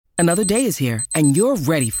Another day is here, and you're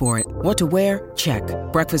ready for it. What to wear? Check.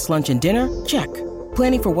 Breakfast, lunch, and dinner? Check.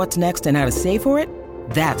 Planning for what's next and how to save for it?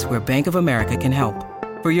 That's where Bank of America can help.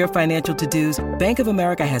 For your financial to-dos, Bank of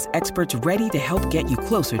America has experts ready to help get you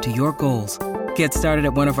closer to your goals. Get started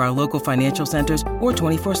at one of our local financial centers or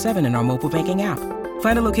 24/7 in our mobile banking app.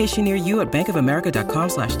 Find a location near you at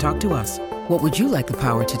bankofamerica.com/talktous. What would you like the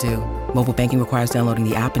power to do? Mobile banking requires downloading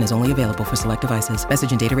the app and is only available for select devices.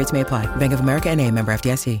 Message and data rates may apply. Bank of America N.A., member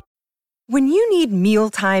FDIC. When you need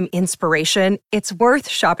mealtime inspiration, it's worth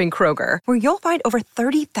shopping Kroger, where you'll find over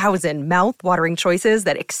 30,000 mouth-watering choices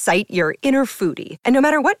that excite your inner foodie. And no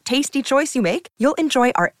matter what tasty choice you make, you'll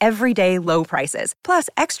enjoy our everyday low prices, plus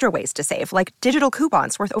extra ways to save, like digital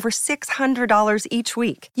coupons worth over $600 each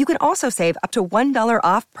week. You can also save up to $1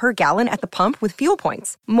 off per gallon at the pump with fuel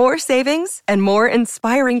points. More savings and more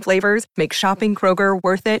inspiring flavors make shopping Kroger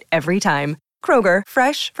worth it every time. Kroger,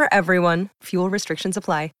 fresh for everyone. Fuel restrictions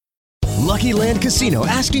apply. Lucky Land Casino,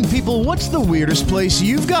 asking people, what's the weirdest place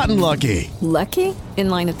you've gotten lucky? Lucky? In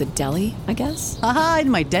line at the deli, I guess? Aha,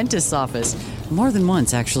 in my dentist's office. More than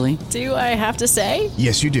once, actually. Do I have to say?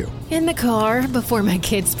 Yes, you do. In the car before my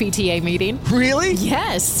kids' PTA meeting. Really?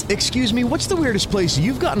 Yes. Excuse me, what's the weirdest place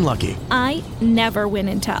you've gotten lucky? I never win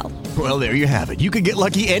and tell. Well, there you have it. You can get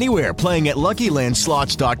lucky anywhere, playing at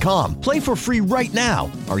LuckyLandSlots.com. Play for free right now.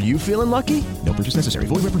 Are you feeling lucky? No purchase necessary.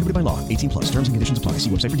 Void where prohibited by law. 18+. Terms and conditions apply. See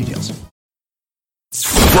website for details.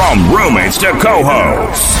 From roommates to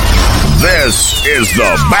co-hosts, this is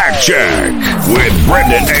the Backcheck with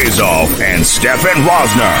Brendan Azoff and Stefan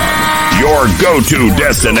Rosner, your go-to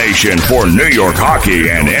destination for New York hockey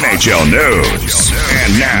and NHL news.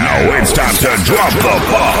 And now it's time to drop the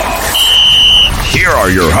puck. Here are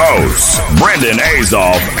your hosts, Brendan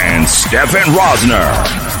Azoff and Stefan Rosner.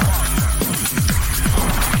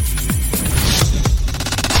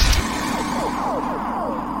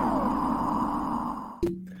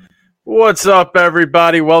 What's up,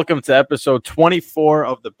 everybody? Welcome to episode 24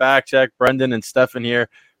 of the Backcheck. Brendan and Stefan here.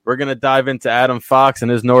 We're going to dive into Adam Fox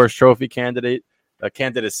and his Norris Trophy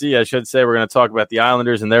candidacy, I should say. We're going to talk about the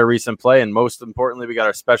Islanders and their recent play, and most importantly, we got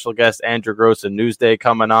our special guest, Andrew Gross, and Newsday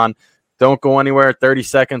coming on. Don't go anywhere. 30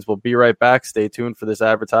 seconds. We'll be right back. Stay tuned for this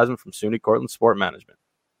advertisement from SUNY Cortland Sport Management.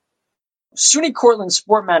 SUNY Cortland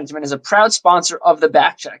Sport Management is a proud sponsor of the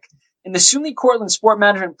Backcheck. In the SUNY Cortland Sport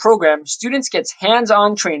Management program, students get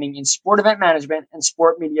hands-on training in sport event management and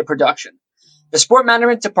sport media production. The Sport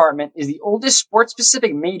Management Department is the oldest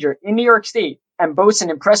sports-specific major in New York State and boasts an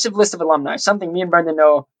impressive list of alumni, something me and Brendan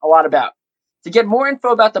know a lot about. To get more info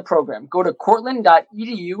about the program, go to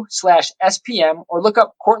cortland.edu/SPM or look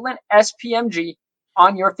up Cortland SPMG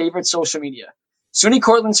on your favorite social media. SUNY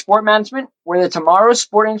Cortland Sport Management, where the tomorrow's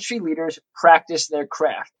sport industry leaders practice their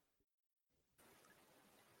craft.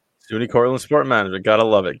 SUNY Cortland Sport Management. Gotta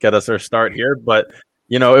love it. Get us our start here. But,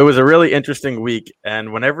 you know, it was a really interesting week.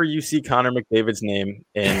 And whenever you see Connor McDavid's name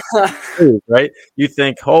in news, right, you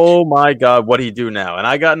think, oh, my God, what'd he do now? And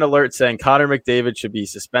I got an alert saying Connor McDavid should be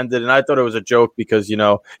suspended. And I thought it was a joke because, you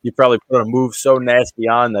know, you probably put a move so nasty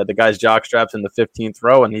on that the guy's jockstraps in the 15th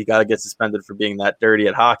row and he got to get suspended for being that dirty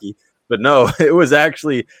at hockey. But no, it was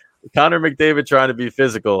actually Connor McDavid trying to be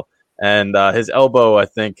physical. And his elbow, I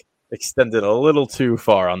think, extended a little too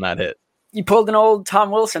far on that hit. He pulled an old Tom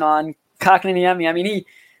Wilson on Kotkaniemi. I mean,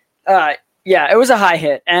 it was a high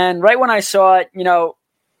hit. And right when I saw it, you know,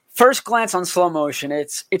 first glance on slow motion,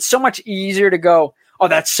 it's so much easier to go, oh,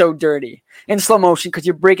 that's so dirty in slow motion because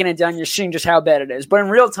you're breaking it down. You're seeing just how bad it is. But in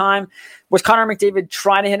real time, was Connor McDavid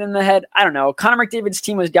trying to hit him in the head? I don't know. Connor McDavid's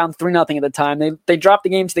team was down 3-0 at the time. They dropped the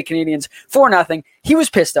game to the Canadiens 4-0. He was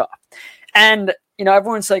pissed off. And you know,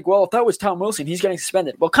 everyone's like, well, if that was Tom Wilson, he's getting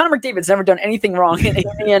suspended. Well, Connor McDavid's never done anything wrong in the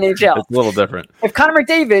NHL. It's a little different. If Connor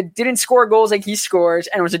McDavid didn't score goals like he scores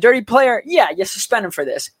and was a dirty player, yeah, you suspend him for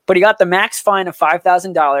this. But he got the max fine of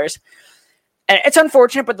 $5,000. And it's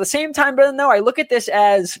unfortunate, but at the same time, Brendan, though, I look at this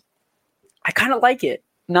as I kind of like it.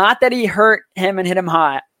 Not that he hurt him and hit him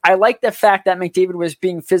high. I like the fact that McDavid was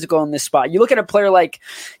being physical in this spot. You look at a player like,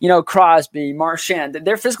 you know, Crosby, Marchand,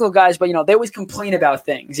 they're physical guys, but, you know, they always complain about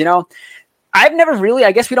things, you know. I've never really,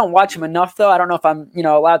 I guess we don't watch him enough, though. I don't know if I'm, you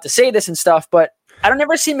know, allowed to say this and stuff, but I don't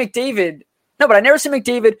never see McDavid. No, but I never see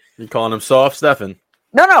McDavid. You calling him soft, Stefan?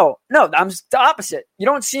 No. I'm the opposite. You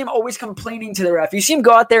don't see him always complaining to the ref. You see him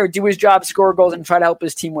go out there, do his job, score goals, and try to help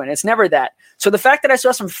his team win. It's never that. So the fact that I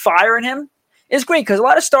saw some fire in him is great because a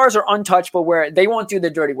lot of stars are untouchable where they won't do the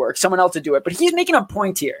dirty work. Someone else will do it. But he's making a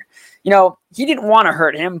point here. You know, he didn't want to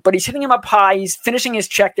hurt him, but he's hitting him up high. He's finishing his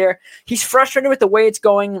check there. He's frustrated with the way it's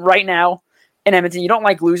going right now. In Edmonton, you don't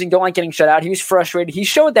like losing, don't like getting shut out. He was frustrated. He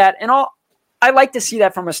showed that, and I like to see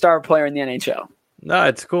that from a star player in the NHL. No,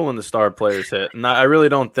 it's cool when the star players hit. And I really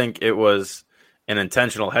don't think it was an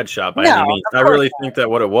intentional headshot by any means. I really think that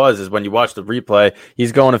what it was is when you watch the replay,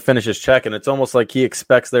 he's going to finish his check, and it's almost like he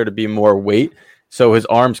expects there to be more weight. So his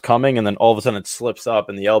arm's coming, and then all of a sudden it slips up,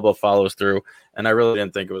 and the elbow follows through. And I really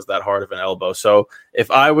didn't think it was that hard of an elbow. So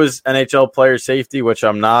if I was NHL player safety, which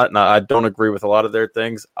I'm not, and I don't agree with a lot of their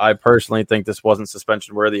things, I personally think this wasn't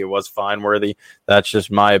suspension worthy. It was fine worthy. That's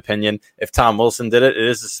just my opinion. If Tom Wilson did it, it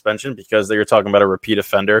is a suspension because they were talking about a repeat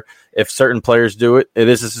offender. If certain players do it, it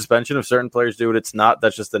is a suspension. If certain players do it, it's not.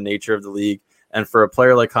 That's just the nature of the league. And for a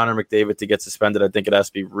player like Connor McDavid to get suspended, I think it has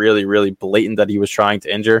to be really, really blatant that he was trying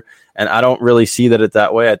to injure. And I don't really see that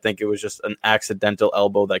that way. I think it was just an accidental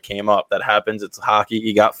elbow that came up. That happens. It's hockey.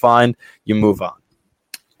 You got fined. You move on.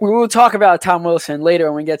 We will talk about Tom Wilson later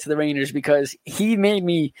when we get to the Rangers because he made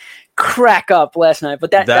me crack up last night.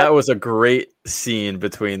 But that was a great scene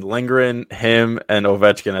between Lindgren, him, and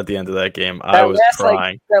Ovechkin at the end of that game. I was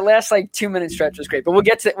crying. That last 2-minute stretch was great. But we'll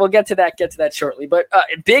get to that shortly. But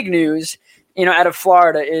big news, out of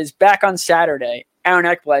Florida is back on Saturday. Aaron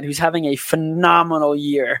Ekblad, who's having a phenomenal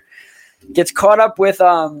year, gets caught up with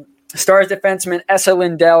Stars defenseman Esa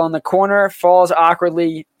Lindell on the corner, falls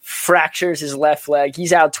awkwardly, fractures his left leg.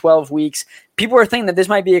 He's out 12 weeks. People are thinking that this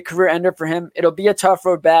might be a career ender for him. It'll be a tough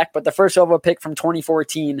road back, but the first overall pick from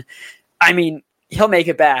 2014, he'll make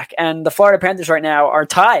it back. And the Florida Panthers right now are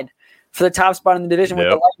tied for the top spot in the division with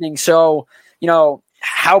the Lightning. So,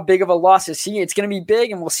 how big of a loss is he? It's going to be big,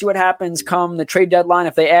 and we'll see what happens come the trade deadline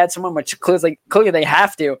if they add someone, which clearly they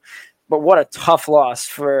have to. But what a tough loss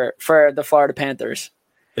for the Florida Panthers.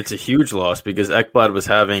 It's a huge loss because Ekblad was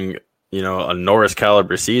having, a Norris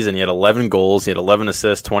caliber season. He had 11 goals, he had 11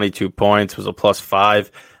 assists, 22 points, was a +5.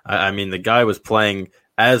 The guy was playing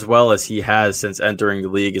as well as he has since entering the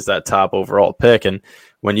league as that top overall pick. And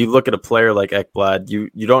when you look at a player like Ekblad,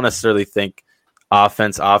 you don't necessarily think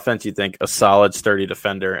offense, you think a solid, sturdy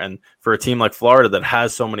defender. And for a team like Florida that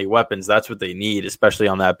has so many weapons, that's what they need, especially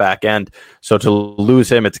on that back end. So to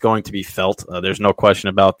lose him, it's going to be felt. There's no question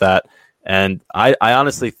about that. And I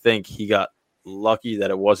honestly think he got lucky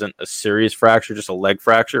that it wasn't a serious fracture, just a leg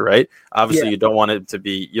fracture, right? Obviously, you don't want it to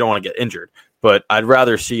be, you don't want to get injured. But I'd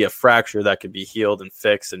rather see a fracture that could be healed and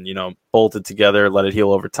fixed and, bolted together, let it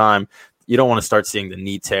heal over time. You don't want to start seeing the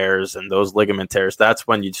knee tears and those ligament tears. That's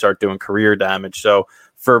when you'd start doing career damage. So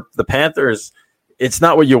for the Panthers, it's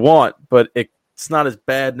not what you want, but it's not as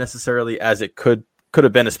bad necessarily as it could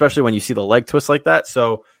have been, especially when you see the leg twist like that.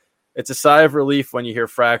 So it's a sigh of relief when you hear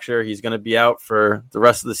fracture. He's going to be out for the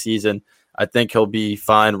rest of the season. I think he'll be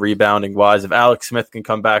fine rebounding wise. If Alex Smith can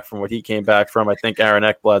come back from what he came back from, I think Aaron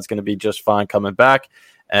Ekblad's going to be just fine coming back.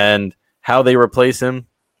 And how they replace him,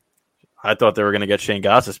 I thought they were going to get Shane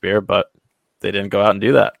Gostisbehere, but they didn't go out and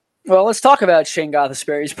do that. Well, let's talk about Shane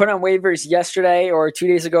Gostisbehere. He's put on waivers yesterday or 2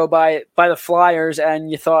 days ago by the Flyers, and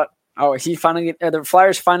you thought, is he finally? Are the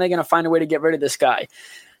Flyers finally going to find a way to get rid of this guy?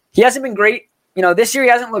 He hasn't been great. This year he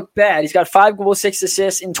hasn't looked bad. He's got 5 goals, 6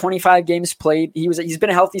 assists in 25 games played. He's been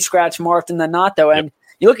a healthy scratch more often than not, though. And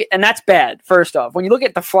you look at, and that's bad. First off, when you look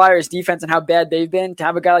at the Flyers' defense and how bad they've been, to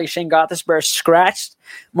have a guy like Shane Gostisbehere scratched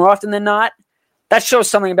more often than not, that shows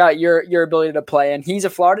something about your ability to play. And he's a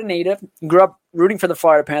Florida native. Grew up rooting for the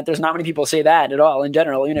Florida Panthers. Not many people say that at all in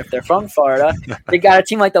general, even if they're from Florida. They got a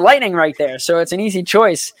team like the Lightning right there, so it's an easy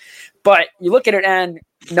choice. But you look at it, and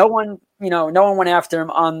no one went after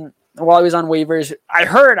him while he was on waivers.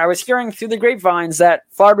 I was hearing through the grapevines that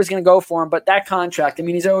Florida was going to go for him, but that contract,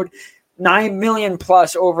 he's owed $9 million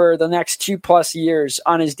plus over the next 2+ years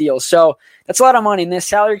on his deal. So that's a lot of money in this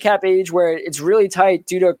salary cap age where it's really tight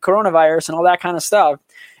due to coronavirus and all that kind of stuff.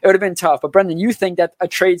 It would have been tough. But Brendan, you think that a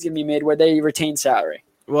trade's going to be made where they retain salary?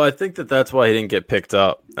 Well, I think that's why he didn't get picked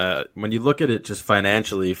up. When you look at it just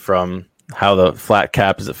financially from how the flat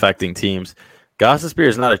cap is affecting teams, Gostisbehere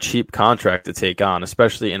is not a cheap contract to take on,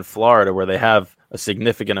 especially in Florida where they have a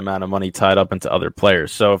significant amount of money tied up into other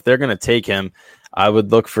players. So if they're going to take him, I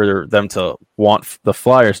would look for them to want the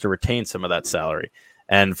Flyers to retain some of that salary.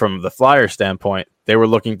 And from the Flyers standpoint, they were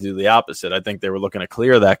looking to do the opposite. I think they were looking to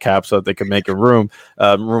clear that cap so that they could make a room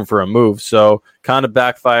for a move. So kind of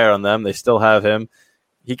backfired on them. They still have him.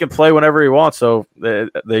 He can play whenever he wants. So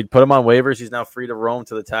they put him on waivers. He's now free to roam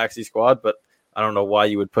to the taxi squad, but I don't know why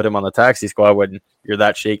you would put him on the taxi squad when you're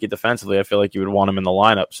that shaky defensively. I feel like you would want him in the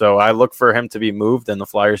lineup. So I look for him to be moved and the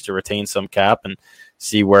Flyers to retain some cap and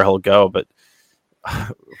see where he'll go. But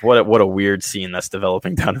what a weird scene that's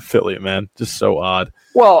developing down in Philly, man. Just so odd.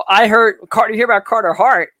 Well, I heard you hear about Carter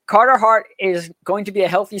Hart. Carter Hart is going to be a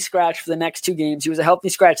healthy scratch for the next 2 games. He was a healthy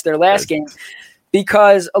scratch their last game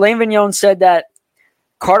because Alain Vigneault said that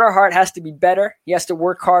Carter Hart has to be better. He has to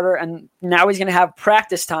work harder, and now he's going to have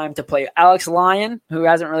practice time to play Alex Lyon, who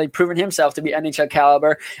hasn't really proven himself to be NHL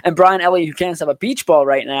caliber, and Brian Elliott, who can't stop a beach ball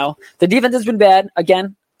right now. The defense has been bad.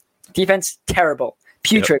 Again, defense terrible,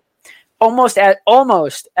 putrid, almost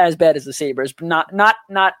as bad as the Sabres, but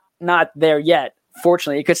not there yet.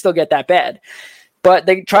 Fortunately, it could still get that bad. But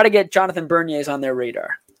they try to get Jonathan Bernier on their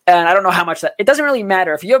radar. And I don't know how much that – it doesn't really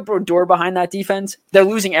matter. If you have Brodeur behind that defense, they're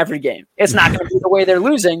losing every game. It's not going to be the way they're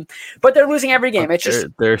losing, but they're losing every game. It's just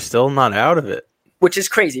they're still not out of it. Which is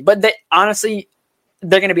crazy. But honestly,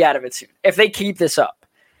 they're going to be out of it soon if they keep this up.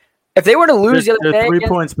 If they were to lose the other day – they're 3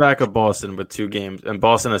 points back of Boston with 2 games, and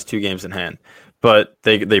Boston has 2 games in hand. But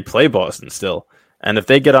they play Boston still. And if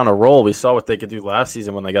they get on a roll, we saw what they could do last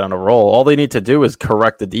season when they got on a roll. All they need to do is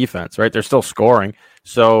correct the defense, right? They're still scoring.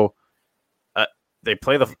 So they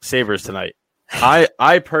play the Sabres tonight.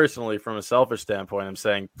 I personally, from a selfish standpoint, am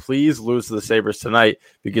saying, please lose to the Sabres tonight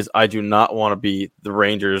because I do not want to be the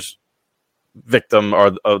Rangers victim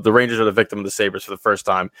or the Rangers are the victim of the Sabres for the first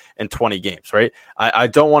time in 20 games, right? I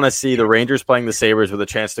don't want to see the Rangers playing the Sabres with a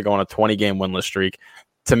chance to go on a 20-game winless streak.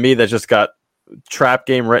 To me, that just got trap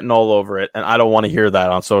game written all over it, and I don't want to hear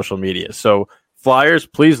that on social media. So Flyers,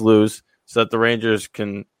 please lose so that the Rangers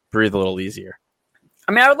can breathe a little easier.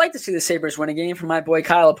 I mean, I would like to see the Sabres win a game from my boy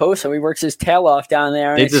Kyle Oposo. He works his tail off down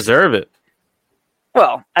there. They deserve it.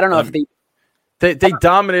 Well, I don't know if they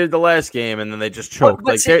dominated the last game and then they just choked.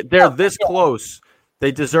 They're this close.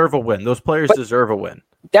 They deserve a win. Those players deserve a win.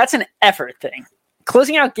 That's an effort thing.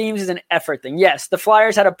 Closing out games is an effort thing. Yes, the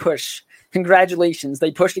Flyers had a push. Congratulations.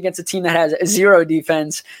 They pushed against a team that has 0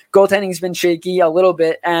 defense. Goaltending's been shaky a little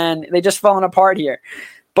bit, and they just fallen apart here.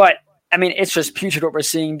 But I mean, it's just putrid what we're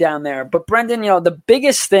seeing down there. But Brendan, the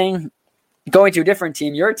biggest thing going to a different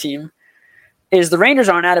team, your team, is the Rangers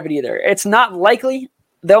aren't out of it either. It's not likely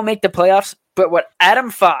they'll make the playoffs, but what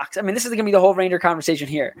Adam Fox, I mean, this is going to be the whole Ranger conversation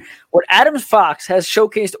here. What Adam Fox has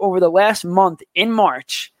showcased over the last month in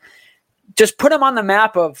March, just put him on the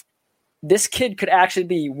map of this kid could actually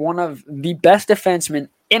be one of the best defensemen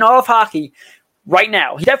in all of hockey right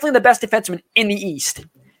now. He's definitely the best defenseman in the East.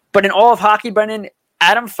 But in all of hockey, Brendan,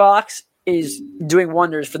 Adam Fox is doing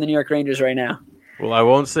wonders for the New York Rangers right now. Well, I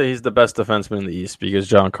won't say he's the best defenseman in the East because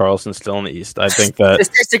John Carlson's still in the East. I think that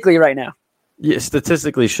statistically right now. Yeah,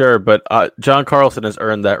 statistically, sure, but John Carlson has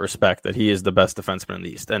earned that respect that he is the best defenseman in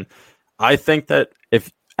the East. And I think that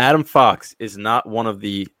if Adam Fox is not one of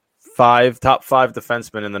the top five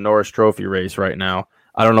defensemen in the Norris Trophy race right now,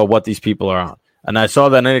 I don't know what these people are on. And I saw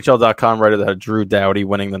that NHL.com writer that had Drew Doughty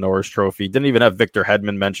winning the Norris Trophy. Didn't even have Victor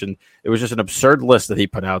Hedman mentioned. It was just an absurd list that he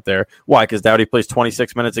put out there. Why? Because Doughty plays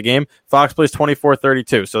 26 minutes a game. Fox plays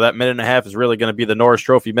 24-32. So that minute and a half is really going to be the Norris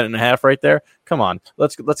Trophy minute and a half right there. Come on.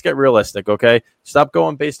 Let's get realistic, okay? Stop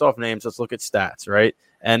going based off names. Let's look at stats, right?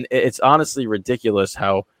 And it's honestly ridiculous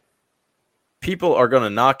how people are going to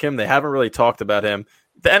knock him. They haven't really talked about him.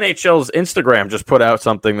 The NHL's Instagram just put out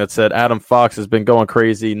something that said Adam Fox has been going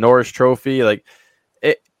crazy. Norris Trophy,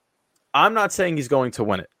 I'm not saying he's going to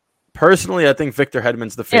win it. Personally, I think Victor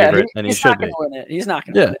Hedman's the favorite, and he should be. He's not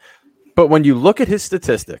going to win it. But when you look at his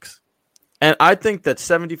statistics, and I think that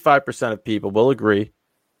 75% of people will agree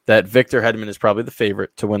that Victor Hedman is probably the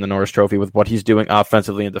favorite to win the Norris Trophy with what he's doing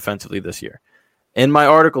offensively and defensively this year. In my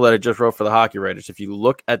article that I just wrote for the Hockey Writers, if you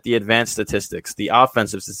look at the advanced statistics, the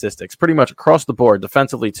offensive statistics, pretty much across the board,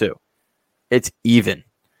 defensively too, it's even.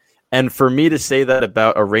 And for me to say that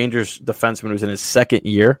about a Rangers defenseman who's in his second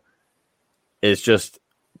year is just,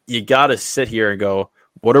 you got to sit here and go,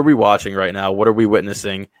 what are we watching right now? What are we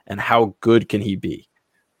witnessing? And how good can he be?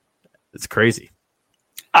 It's crazy.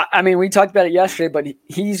 I mean, we talked about it yesterday, but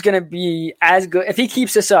he's going to be as good. If he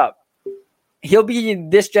keeps this up, he'll be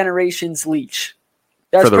this generation's Leach.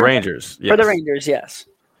 For the Rangers, yes. For the Rangers, yes.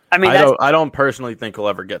 I mean, I don't personally think he'll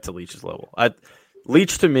ever get to Leach's level.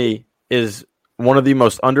 Leach, to me, is one of the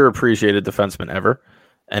most underappreciated defensemen ever.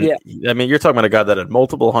 And, I mean, you're talking about a guy that had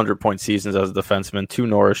multiple 100-point seasons as a defenseman, 2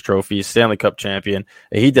 Norris trophies, Stanley Cup champion.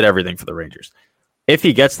 He did everything for the Rangers. If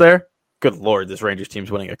he gets there, good Lord, this Rangers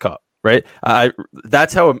team's winning a cup, right?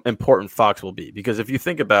 That's how important Fox will be. Because if you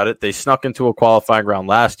think about it, they snuck into a qualifying round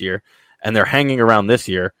last year, and they're hanging around this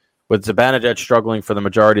year, with Zibanejad struggling for the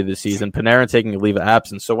majority of the season, Panarin taking a leave of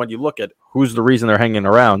absence. So when you look at who's the reason they're hanging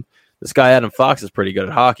around, this guy Adam Fox is pretty good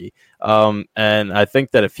at hockey. And I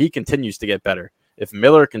think that if he continues to get better, if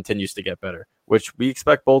Miller continues to get better, which we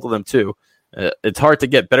expect both of them to, it's hard to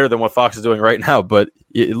get better than what Fox is doing right now, but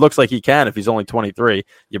it looks like he can if he's only 23.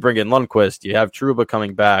 You bring in Lundqvist, you have Trouba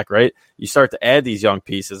coming back, right? You start to add these young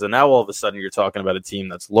pieces, and now all of a sudden you're talking about a team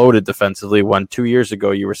that's loaded defensively when 2 years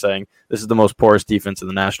ago you were saying this is the most porous defense in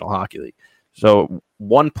the National Hockey League. So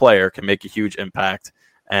one player can make a huge impact.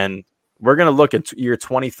 And we're going to look at year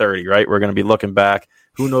 2030, right? We're going to be looking back.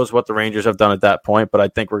 Who knows what the Rangers have done at that point, but I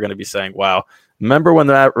think we're going to be saying, wow, remember when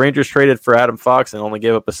the Rangers traded for Adam Fox and only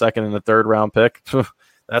gave up a second and a third round pick?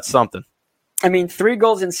 That's something. I mean, 3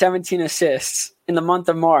 goals and 17 assists in the month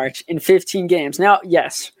of March in 15 games. Now,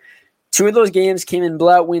 yes, 2 of those games came in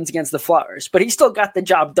blowout wins against the Flyers, but he still got the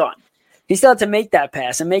job done. He still had to make that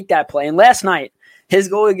pass and make that play. And last night, his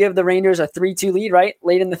goal to give the Rangers a 3-2 lead, right?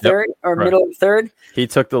 Late in the third or middle of the third. He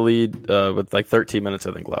took the lead with like 13 minutes,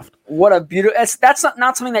 I think, left. What a beautiful – that's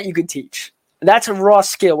not something that you could teach. That's a raw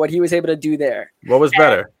skill, what he was able to do there. What was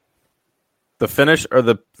better, the finish or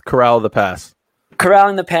the corral of the pass?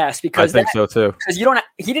 Corralling the pass, because I think so too. Because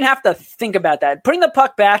he didn't have to think about that. Putting the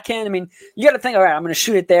puck back in, I mean, you got to think, all right, I'm going to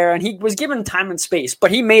shoot it there, and he was given time and space,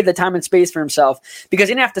 but he made the time and space for himself because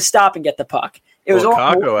he didn't have to stop and get the puck. It was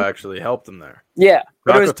Kakko actually helped him there. Yeah,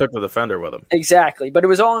 Kakko took the defender with him. Exactly, but it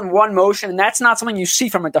was all in one motion, and that's not something you see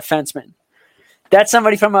from a defenseman. That's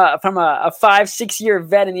somebody from a 5-6 year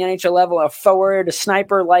vet in the NHL level, a forward, a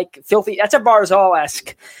sniper, like filthy. That's a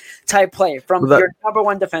Barzal-esque type play from your number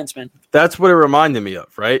one defenseman. That's what it reminded me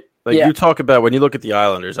of, right? Like you talk about when you look at the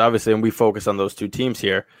Islanders, obviously, and we focus on those 2 teams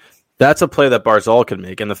here, that's a play that Barzal can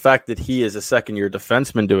make. And the fact that he is a second-year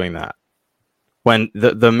defenseman doing that, when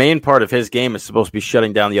the main part of his game is supposed to be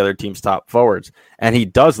shutting down the other team's top forwards, and he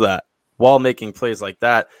does that while making plays like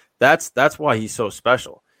that, that's why he's so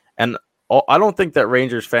special. And I don't think that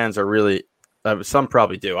Rangers fans are really some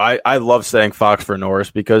probably do. I love saying Fox for Norris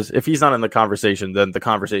because if he's not in the conversation, then the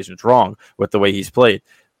conversation's wrong with the way he's played.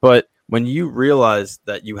 But when you realize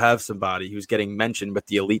that you have somebody who's getting mentioned with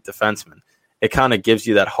the elite defenseman, it kind of gives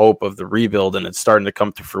you that hope of the rebuild, and it's starting to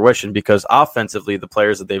come to fruition because offensively, the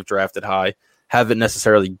players that they've drafted high haven't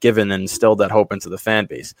necessarily given and instilled that hope into the fan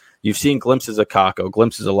base. You've seen glimpses of Kakko,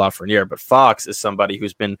 glimpses of Lafreniere, but Fox is somebody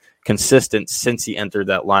who's been consistent since he entered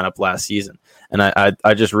that lineup last season. And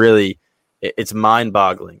I just really, it's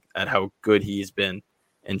mind-boggling at how good he's been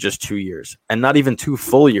in just 2 years. And not even 2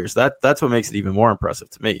 full years. That's what makes it even more impressive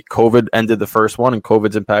to me. COVID ended the first one, and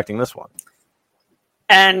COVID's impacting this one.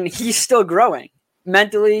 And he's still growing.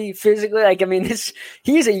 Mentally, physically. Like, I mean,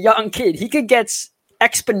 he's a young kid. He could get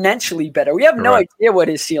exponentially better. We have no idea what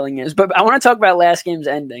his ceiling is, but I want to talk about last game's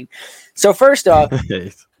ending. So first off,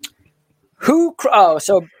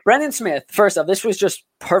 so Brendan Smith, first off, this was just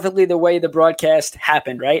perfectly the way the broadcast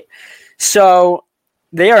happened, right? So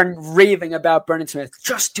they are raving about Brendan Smith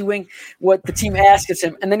just doing what the team asks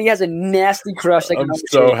him, and then he has a nasty crush. I'm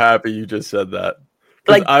so happy you just said that.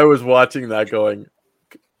 Like, I was watching that going,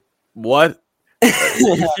 what?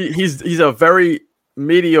 He's a very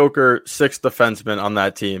mediocre 6th defenseman on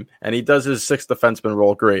that team, and he does his 6th defenseman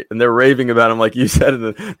role great, and they're raving about him like you said,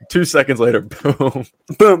 and then 2 seconds later,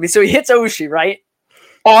 boom. So he hits Oshie, right?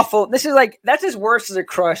 Awful. That's as worse as a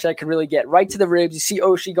crush I could really get. Right to the ribs. You see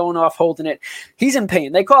Oshie going off, holding it. He's in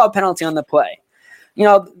pain. They call a penalty on the play. You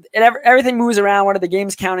know, and everything moves around. One of the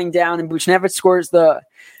game's counting down, and Buchnevich scores the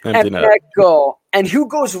empty net goal. And who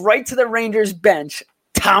goes right to the Rangers bench?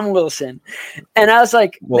 Tom Wilson. And I was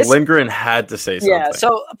like, well, Lindgren had to say something. Yeah,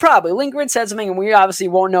 so probably Lindgren said something, and we obviously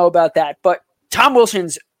won't know about that. But Tom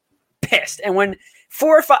Wilson's pissed. And when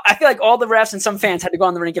 4 or 5, I feel like all the refs and some fans had to go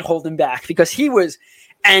on the rink and hold him back because he was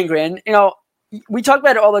angry. And, you know, we talk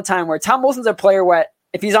about it all the time where Tom Wilson's a player where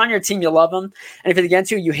if he's on your team, you love him. And if he's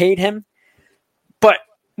against you, you hate him. But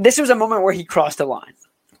this was a moment where he crossed the line.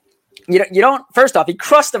 You don't, first off, he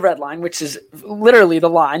crossed the red line, which is literally the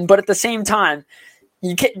line. But at the same time,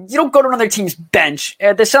 you don't go to another team's bench.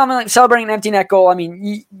 They're celebrating an empty net goal. I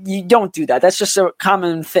mean, you don't do that. That's just a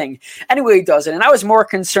common thing. Anyway, he does it. And I was more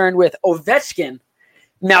concerned with Ovechkin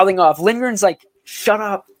mouthing off. Lindgren's like, shut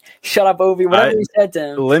up, Ovi, whatever he said to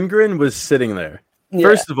him. Lindgren was sitting there. Yeah.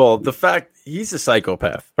 First of all, the fact he's a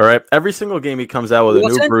psychopath, all right? Every single game he comes out with a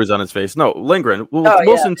new bruise on his face. No, Lindgren.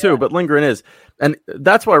 Wilson too, but Lindgren is. And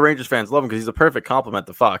that's why Rangers fans love him, because he's a perfect compliment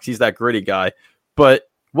to Fox. He's that gritty guy. But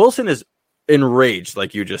Wilson is enraged,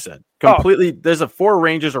 like you just said. Completely. There's 4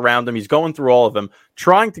 Rangers around him. He's going through all of them,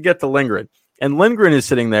 trying to get to Lindgren. And Lindgren is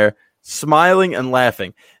sitting there smiling and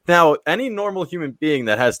laughing. Now, any normal human being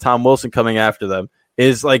that has Tom Wilson coming after them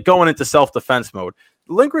is like going into self-defense mode.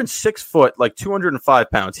 Lindgren's 6 foot, like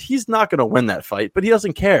 205 pounds. He's not going to win that fight, but he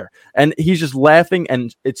doesn't care. And he's just laughing,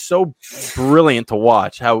 and it's so brilliant to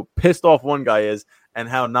watch how pissed off one guy is and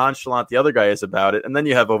how nonchalant the other guy is about it. And then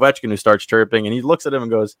you have Ovechkin who starts chirping, and he looks at him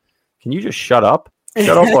and goes, can you just shut up?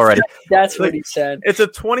 Shut up already. That's what he said. It's a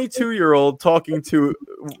 22-year-old talking to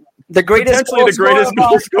The greatest goal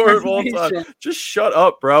scorer of all time. Just shut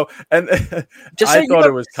up, bro. And just I thought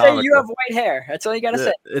it was comical. You have white hair. That's all you got to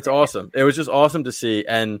say. It's awesome. It was just awesome to see.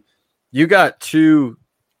 And you got 2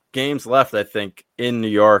 games left, I think, in New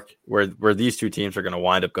York where these 2 teams are going to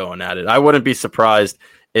wind up going at it. I wouldn't be surprised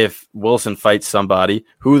if Wilson fights somebody.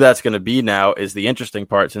 Who that's going to be now is the interesting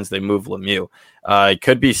part since they moved Lemieux. It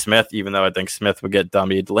could be Smith, even though I think Smith would get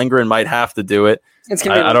dummied. Lindgren might have to do it.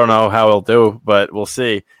 I don't know how he'll do, but we'll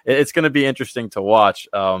see. It's going to be interesting to watch.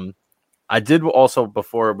 I did also,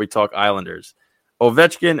 before we talk Islanders,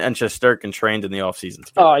 Ovechkin and Shesterkin trained in the offseason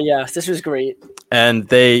together. Oh, yes. This was great. And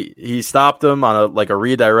he stopped them on a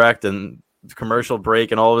redirect and commercial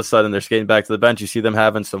break, and all of a sudden they're skating back to the bench. You see them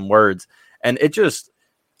having some words. And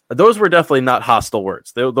those were definitely not hostile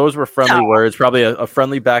words. Those were friendly words, probably a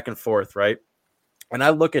friendly back and forth, right? And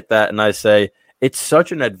I look at that and I say, it's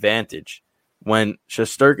such an advantage when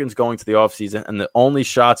Shesterkin's going to the offseason and the only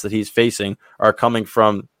shots that he's facing are coming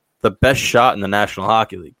from the best shot in the National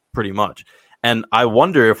Hockey League, pretty much. And I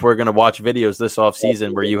wonder if we're going to watch videos this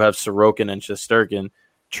offseason where you have Sorokin and Shesterkin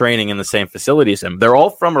training in the same facilities. And they're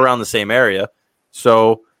all from around the same area.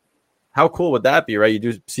 So how cool would that be, right? You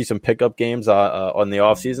do see some pickup games on the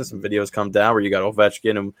offseason. Some videos come down where you got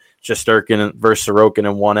Ovechkin and Shesterkin versus Sorokin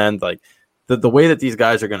in one end. Like the way that these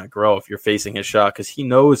guys are going to grow if you're facing his shot, because he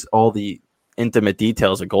knows all the intimate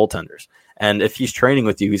details of goaltenders. And if he's training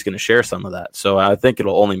with you, he's going to share some of that. So I think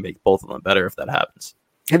it'll only make both of them better if that happens.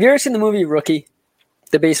 Have you ever seen the movie Rookie,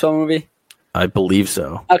 the baseball movie? I believe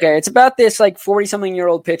so. Okay, it's about this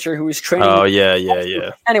 40-something-year-old pitcher who was training. Oh,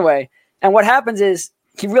 yeah. Anyway, and what happens is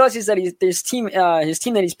he realizes that his team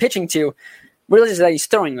that he's pitching to realizes that he's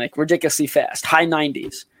throwing ridiculously fast, high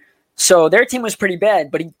 90s. So their team was pretty bad,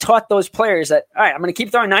 but he taught those players that, all right, I'm going to keep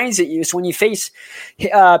throwing 90s at you. So when you face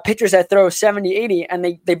pitchers that throw 70, 80, and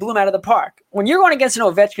they blew them out of the park. When you're going against an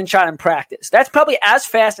Ovechkin shot in practice, that's probably as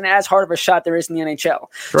fast and as hard of a shot there is in the NHL.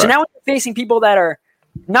 Correct. So now when you're facing people that are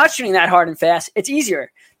not shooting that hard and fast, it's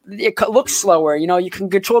easier. It looks slower. You can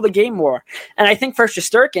control the game more. And I think for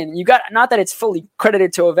Shesterkin, not that it's fully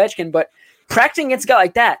credited to Ovechkin, but practicing against a guy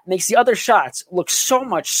like that makes the other shots look so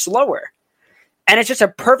much slower. And it's just a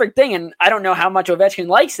perfect thing. And I don't know how much Ovechkin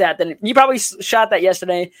likes that. Then you probably shot that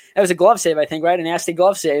yesterday. That was a glove save, I think, right? A nasty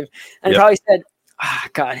glove save. And He probably said,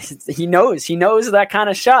 God, he knows that kind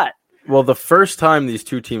of shot. Well, the first time these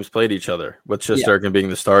 2 teams played each other, with Shesterkin being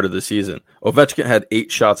the start of the season, Ovechkin had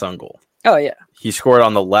 8 shots on goal. Oh, yeah. He scored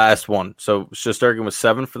on the last one. So Shesterkin was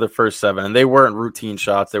 7 for the first 7, and they weren't routine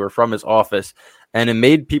shots. They were from his office. And it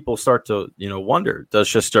made people start to, wonder, does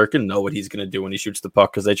Shesterkin know what he's going to do when he shoots the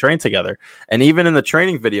puck? Because they train together. And even in the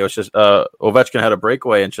training video, Ovechkin had a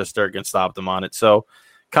breakaway and Shesterkin stopped him on it. So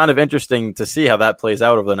kind of interesting to see how that plays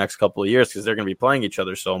out over the next couple of years, because they're going to be playing each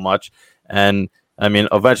other so much. And I mean,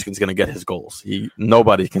 Ovechkin's going to get his goals.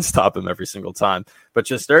 Nobody can stop him every single time. But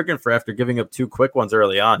Shesterkin, after giving up 2 quick ones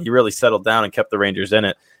early on, he really settled down and kept the Rangers in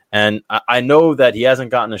it. And I know that he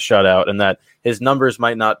hasn't gotten a shutout and that his numbers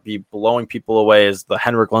might not be blowing people away as the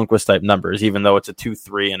Henrik Lundqvist type numbers, even though it's a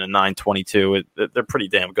 2.3 and a 9.22. They're pretty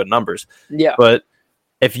damn good numbers. Yeah. But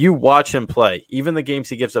if you watch him play, even the games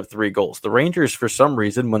he gives up 3 goals, the Rangers, for some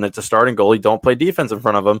reason, when it's a starting goalie, don't play defense in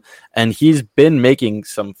front of him. And he's been making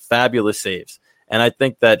some fabulous saves. And I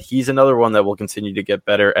think that he's another one that will continue to get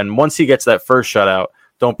better. And once he gets that first shutout,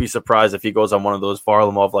 don't be surprised if he goes on one of those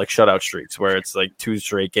Varlamov-like shutout streaks where it's 2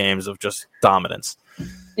 straight games of just dominance.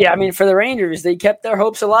 Yeah, I mean, for the Rangers, they kept their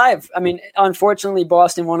hopes alive. I mean, unfortunately,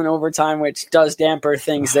 Boston won in overtime, which does damper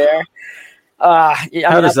things there. How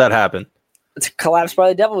does that happen? It's collapsed by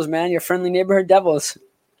the Devils, man. Your friendly neighborhood Devils.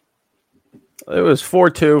 It was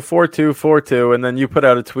 4-2, 4-2, 4-2, and then you put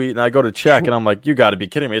out a tweet, and I go to check, and I'm like, you got to be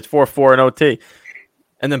kidding me. It's 4-4 in OT.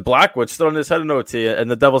 And then Blackwood stood on his head in OT,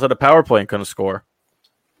 and the Devils had a power play and couldn't score.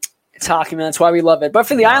 It's hockey, man. That's why we love it. But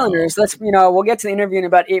for the Islanders, we'll get to the interview in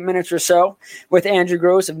about 8 minutes or so with Andrew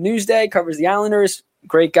Gross of Newsday, covers the Islanders.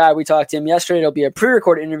 Great guy. We talked to him yesterday. It'll be a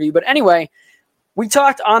pre-recorded interview. But anyway, we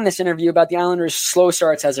talked on this interview about the Islanders' slow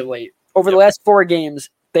starts as of late. Over the last 4 games,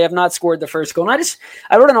 they have not scored the first goal. And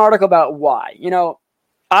I wrote an article about why.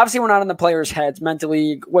 Obviously we're not in the players' heads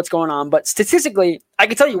mentally, what's going on. But statistically, I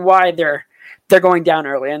can tell you why they're going down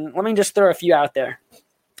early. And let me just throw a few out there.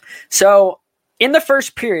 So in the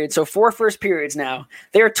first period, so 4 first periods now,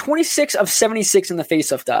 they are 26 of 76 in the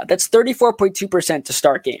faceoff dot. That's 34.2% to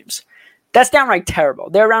start games. That's downright terrible.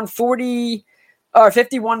 They're around 40 or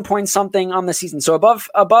 51 point something on the season. So above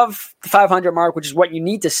the 500 mark, which is what you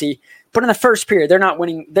need to see. But in the first period, they're not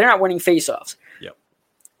winning faceoffs. Yep.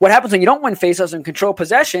 What happens when you don't win faceoffs and control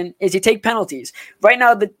possession is you take penalties. Right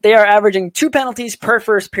now, they are averaging 2 penalties per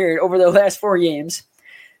first period over the last 4 games.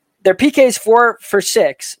 their PK is 4 for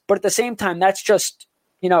 6, but at the same time, that's just,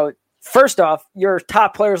 first off, your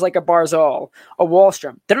top players like a Barzal, a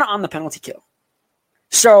Wallstrom, they're not on the penalty kill.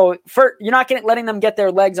 So you're not letting them get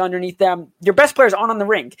their legs underneath them. Your best players aren't on the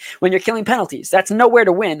rink when you're killing penalties. That's nowhere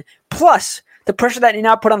to win. Plus, the pressure that you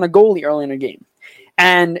now put on the goalie early in the game.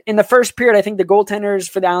 And in the first period, I think the goaltenders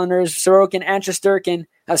for the Islanders, Sorokin and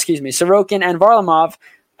Varlamov,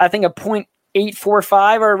 I think a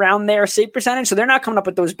 .845 or around their save percentage. So they're not coming up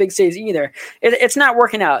with those big saves either. It's not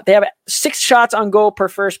working out. They have 6 shots on goal per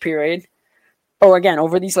first period. Again,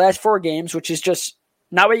 over these last 4 games, which is just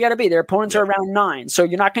not where you got to be. Their opponents are around 9. So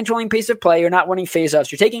you're not controlling pace of play. You're not winning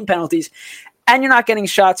faceoffs. You're taking penalties. And you're not getting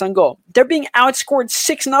shots on goal. They're being outscored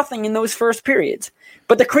 6-0 in those first periods.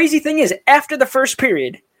 But the crazy thing is, after the first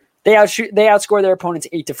period, they outscore their opponents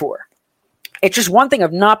 8-4. It's just one thing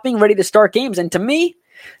of not being ready to start games. And to me,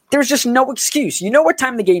 there's just no excuse. You know what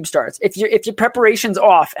time the game starts. If your preparation's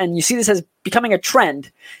off and you see this as becoming a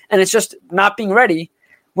trend and it's just not being ready,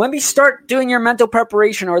 maybe start doing your mental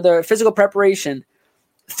preparation or the physical preparation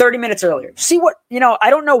 30 minutes earlier. See what, I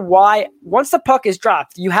don't know why. Once the puck is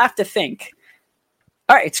dropped, you have to think,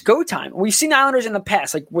 all right, it's go time. We've seen the Islanders in the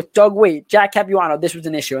past, like with Doug Weight, Jack Capuano, this was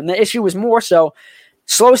an issue. And the issue was more so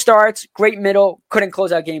slow starts, great middle, couldn't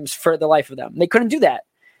close out games for the life of them. They couldn't do that.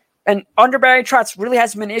 And under Barry Trotz really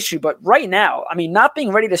hasn't been an issue. But right now, not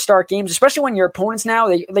being ready to start games, especially when your opponents now,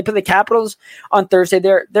 they play the Capitals on Thursday,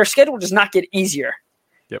 their schedule does not get easier.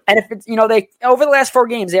 Yep. And if it's, they over the last 4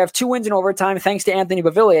 games, they have 2 wins in overtime, thanks to Anthony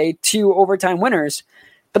Beauvillier, 2 overtime winners,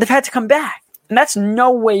 but they've had to come back. And that's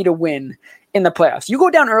no way to win in the playoffs. You go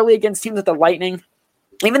down early against teams like the Lightning,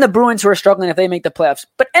 even the Bruins who are struggling if they make the playoffs,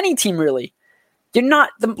 but any team really, you're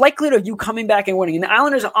not, the likelihood of you coming back and winning. And the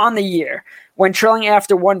Islanders are on the year when trailing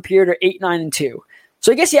after 1 period are 8-9-2.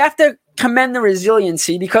 So I guess you have to commend the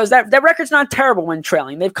resiliency because that record's not terrible when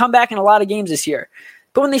trailing. They've come back in a lot of games this year.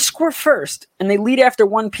 But when they score first and they lead after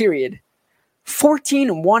 1 period,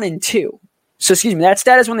 14-1-2. So that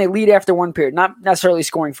stat is when they lead after 1 period, not necessarily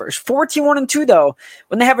scoring first. 14-1-2 though,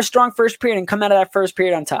 when they have a strong first period and come out of that first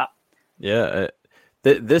period on top. Yeah,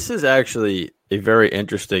 this is actually a very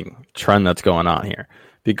interesting trend that's going on here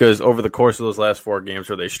because over the course of those last 4 games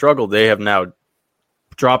where they struggled, they have now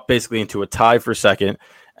dropped basically into a tie for second.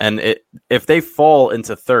 And if they fall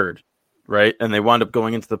into third, right, and they wind up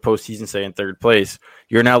going into the postseason, say, in third place,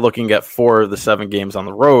 you're now looking at 4 of the 7 games on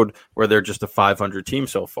the road where they're just a 500 team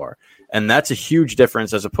so far. And that's a huge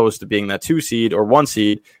difference as opposed to being that 2 seed or 1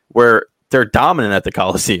 seed where they're dominant at the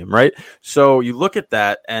Coliseum, right? So you look at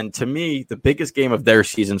that, and to me, the biggest game of their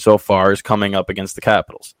season so far is coming up against the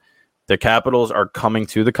Capitals. The Capitals are coming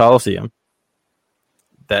to the Coliseum.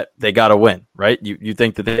 That they got to win, right? You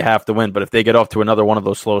think that they have to win, but if they get off to another one of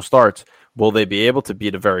those slow starts, will they be able to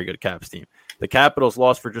beat a very good Caps team? The Capitals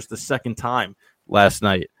lost for just the second time last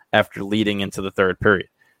night after leading into the third period.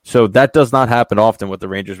 So that does not happen often what the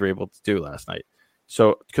Rangers were able to do last night.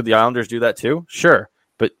 So could the Islanders do that too? Sure.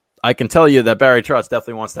 But I can tell you that Barry Trotz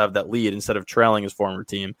definitely wants to have that lead instead of trailing his former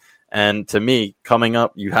team. And to me, coming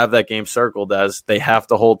up, you have that game circled as they have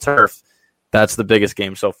to hold turf. That's the biggest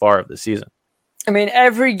game so far of the season.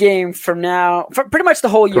 Every game from now, for pretty much the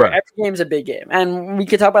whole year, Correct. Every game's a big game. And we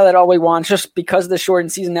could talk about that all we want. Just because of the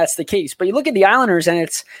shortened season, that's the case. But you look at the Islanders, and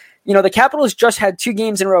it's, the Capitals just had 2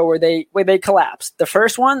 games in a row where they collapsed. The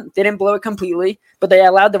first one, they didn't blow it completely, but they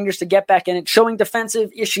allowed them just to get back in it, showing defensive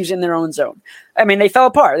issues in their own zone. They fell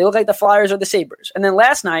apart. They looked like the Flyers or the Sabres. And then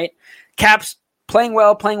last night, Caps playing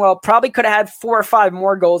well, probably could have had 4 or 5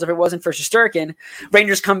 more goals if it wasn't for Shesterkin.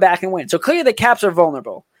 Rangers come back and win. So clearly the Caps are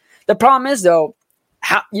vulnerable. The problem is, though,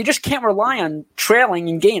 you just can't rely on trailing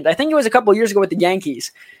in games. I think it was a couple of years ago with the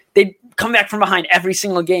Yankees. They'd come back from behind every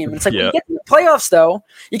single game. And it's like, when you get to the playoffs, though,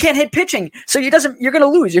 you can't hit pitching. So you're going to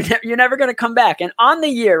lose. You're never going to come back. And on the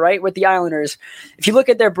year, right, with the Islanders, if you look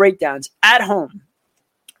at their breakdowns, at home,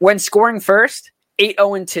 when scoring first,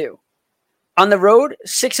 8-0-2. On the road,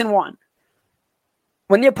 6-1.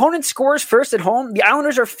 When the opponent scores first at home, the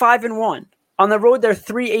Islanders are 5-1. On the road, they're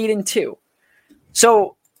 3-8-2.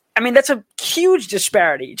 So, that's a huge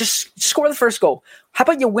disparity. Just score the first goal. How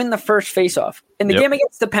about you win the first faceoff? In the game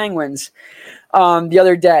against the Penguins the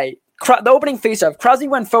other day, the opening faceoff, Crosby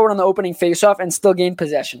went forward on the opening faceoff and still gained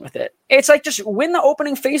possession with it. It's like just win the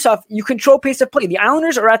opening faceoff. You control pace of play. The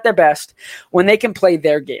Islanders are at their best when they can play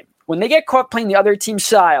their game. When they get caught playing the other team's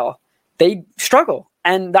style, they struggle.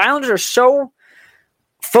 And the Islanders are so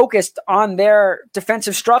focused on their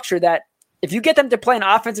defensive structure that if you get them to play an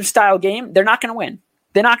offensive style game, they're not going to win.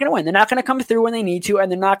 They're not going to win. They're not going to come through when they need to,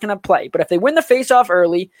 and they're not going to play. But if they win the faceoff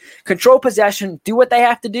early, control possession, do what they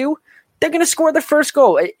have to do, they're going to score the first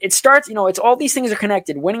goal. It starts, it's all these things are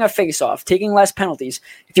connected. Winning a faceoff, taking less penalties.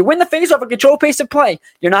 If you win the faceoff and control pace of play,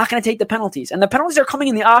 you're not going to take the penalties. And the penalties are coming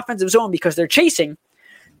in the offensive zone because they're chasing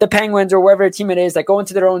the Penguins or wherever team it is that go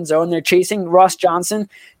into their own zone. They're chasing Ross Johnson.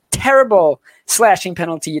 Terrible slashing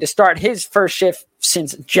penalty to start his first shift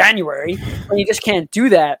since January. And you just can't do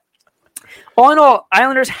that. All in all,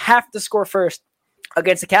 Islanders have to score first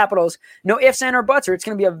against the Capitals. No ifs, ands, or buts, or it's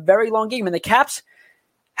going to be a very long game. And the Caps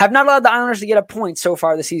have not allowed the Islanders to get a point so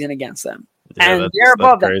far this season against them. Yeah, and they're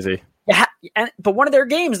above them. Crazy. Yeah, but one of their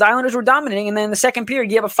games, the Islanders were dominating, and then in the second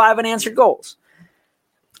period, you have 5 unanswered goals.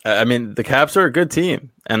 I mean, the Caps are a good team,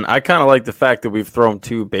 and I kind of like the fact that we've thrown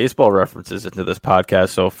 2 baseball references into this podcast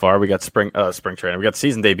so far. We got spring training. We got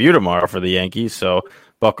season debut tomorrow for the Yankees, so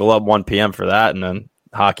buckle up 1 p.m. for that, and then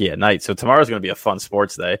hockey at night. So tomorrow's going to be a fun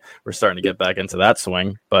sports day. We're starting to get back into that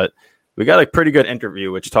swing, but we got a pretty good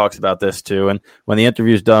interview which talks about this too. And when the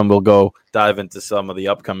interview's done, we'll go dive into some of the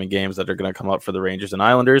upcoming games that are going to come up for the Rangers and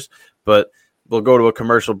Islanders. But we'll go to a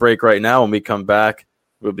commercial break right now. When we come back,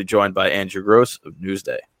 we'll be joined by Andrew Gross of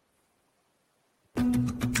Newsday.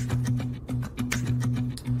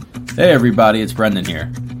 Hey everybody, it's Brendan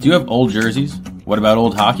here. Do you have old jerseys? What about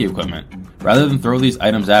old hockey equipment? Rather than throw these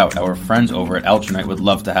items out, our friends over at Alternate would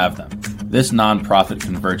love to have them. This nonprofit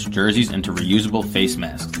converts jerseys into reusable face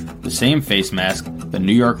masks, the same face mask the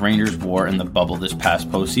New York Rangers wore in the bubble this past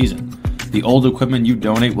postseason. The old equipment you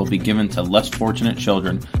donate will be given to less fortunate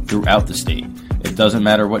children throughout the state. It doesn't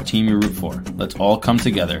matter what team you root for. Let's all come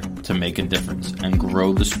together to make a difference and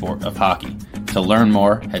grow the sport of hockey. To learn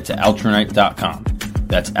more, head to alternate.com.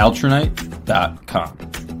 That's alternate.com.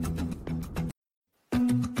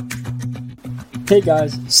 Hey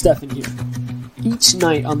guys, Stefan here. Each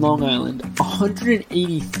night on Long Island,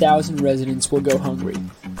 180,000 residents will go hungry,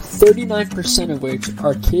 39% of which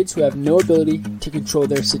are kids who have no ability to control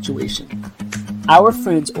their situation. Our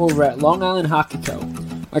friends over at Long Island Hockey Co.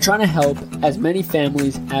 are trying to help as many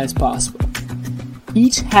families as possible.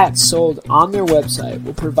 Each hat sold on their website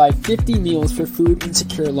will provide 50 meals for food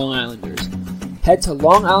insecure Long Islanders. Head to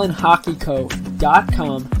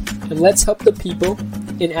longislandhockeyco.com and let's help the people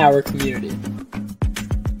in our community.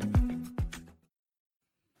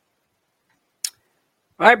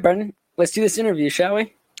 All right, Brendan, let's do this interview, shall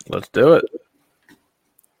we? Let's do it.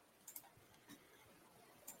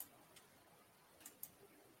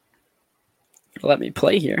 Let me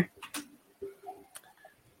play here.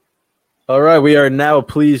 All right, we are now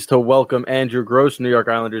pleased to welcome Andrew Gross, New York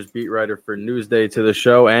Islanders beat writer for Newsday, to the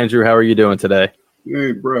show. Andrew, how are you doing today?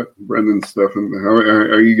 Hey, Brendan, Stefan, how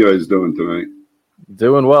are you guys doing tonight?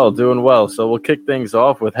 Doing well. So we'll kick things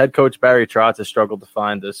off with head coach Barry Trotz has struggled to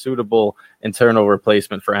find a suitable internal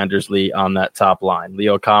replacement for Anders Lee on that top line.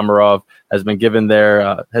 Leo Komarov has been given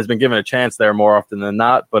a chance there more often than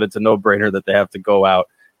not, but it's a no-brainer that they have to go out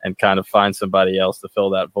and kind of find somebody else to fill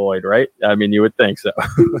that void, right? I mean, you would think so.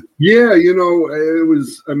 Yeah, it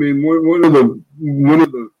was. I mean, one of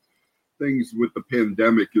the things with the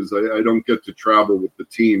pandemic is I don't get to travel with the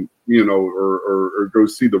team, or go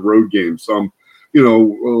see the road games. So I'm,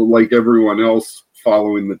 like everyone else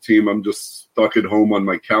following the team, I'm just stuck at home on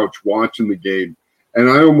my couch watching the game. And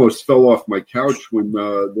I almost fell off my couch when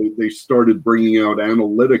they started bringing out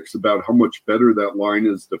analytics about how much better that line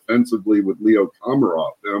is defensively with Leo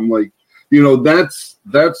Komarov. And I'm like,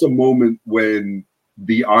 that's a moment when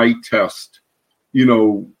the eye test,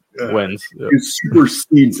 wins. It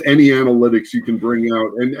supersedes any analytics you can bring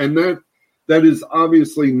out. And that is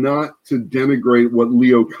obviously not to denigrate what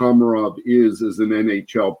Leo Komarov is as an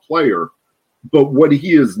NHL player, but what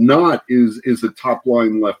he is not is a top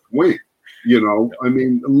line left wing. I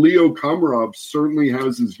mean, Leo Komarov certainly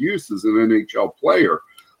has his use as an NHL player,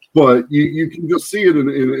 but you can just see it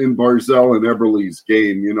in Barzal and Eberle's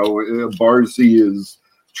game. Barzy is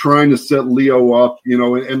trying to set Leo up,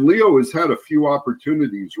 and Leo has had a few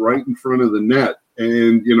opportunities right in front of the net,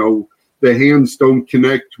 and, the hands don't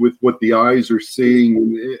connect with what the eyes are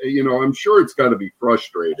seeing. And, I'm sure it's got to be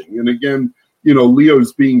frustrating. And again,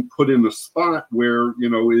 Leo's being put in a spot where,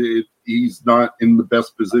 he's not in the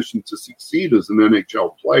best position to succeed as an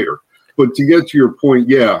NHL player. But to get to your point,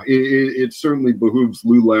 yeah, it certainly behooves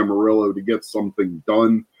Lou Lamoriello to get something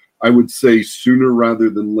done. I would say sooner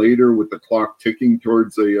rather than later, with the clock ticking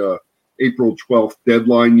towards a April 12th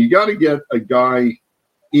deadline. You got to get a guy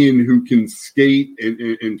in who can skate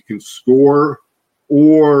and can score,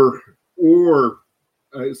 or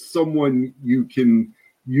someone you can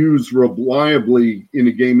use reliably in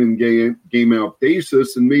a game out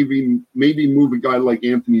basis, and maybe move a guy like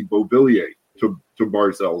Anthony Beauvillier to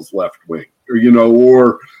Barzal's left wing,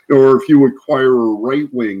 or if you acquire a right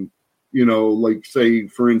wing, like say,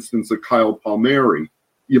 for instance, a Kyle Palmieri.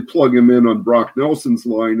 You plug him in on Brock Nelson's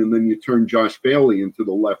line, and then you turn Josh Bailey into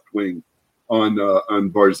the left wing on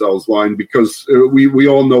Barzal's line, because we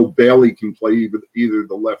all know Bailey can play either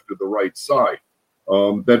the left or the right side.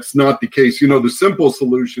 That's not the case. The simple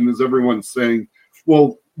solution is everyone's saying,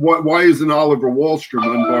 well, why isn't Oliver Wahlstrom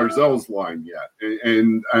on Barzal's line yet?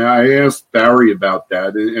 And I asked Barry about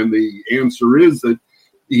that, and the answer is that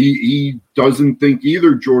he doesn't think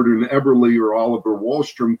either Jordan Eberle or Oliver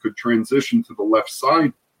Wahlstrom could transition to the left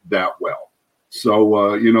side that well.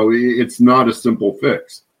 So, it's not a simple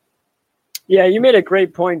fix. Yeah, you made a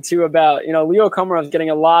great point, too, about, Leo Komarov is getting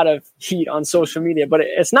a lot of heat on social media, but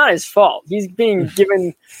it's not his fault. He's being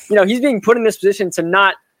given, he's being put in this position to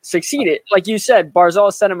not succeed it. Like you said,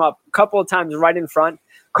 Barzal set him up a couple of times right in front.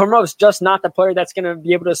 Komarov's just not the player that's going to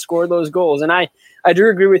be able to score those goals. And I do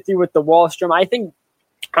agree with you with the Wahlstrom. I think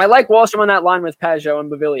I like Wahlstrom on that line with Pajot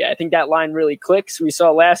and Bavillier. I think that line really clicks. We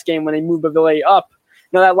saw last game when they moved Bavillier up.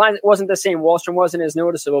 That line wasn't the same. Wahlstrom wasn't as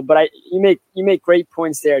noticeable, but you make great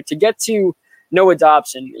points there. To get to Noah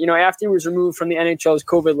Dobson, after he was removed from the NHL's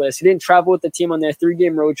COVID list, he didn't travel with the team on their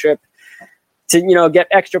 3-game road trip to, get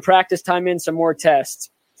extra practice time in, some more tests.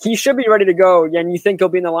 He should be ready to go. And you think he'll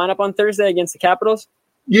be in the lineup on Thursday against the Capitals?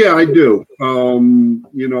 Yeah, I do.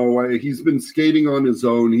 He's been skating on his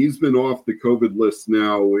own. He's been off the COVID list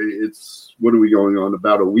now. What are we going on?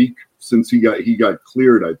 About a week since he got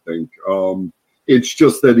cleared, I think. It's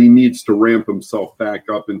just that he needs to ramp himself back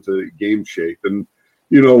up into game shape. And,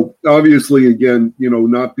 obviously, again,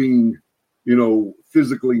 not being,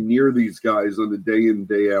 physically near these guys on a day in,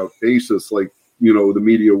 day out basis, like, the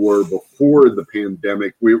media were before the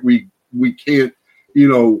pandemic, we can't,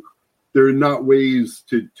 there are not ways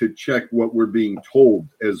to check what we're being told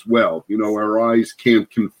as well. Our eyes can't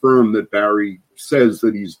confirm that Barry says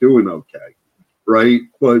that he's doing okay, right?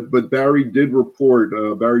 But Barry did report,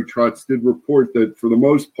 Barry Trotz did report that for the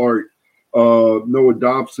most part, Noah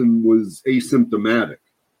Dobson was asymptomatic,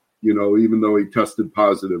 even though he tested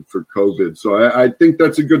positive for COVID. So I think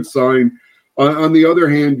that's a good sign. On the other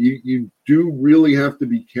hand, you do really have to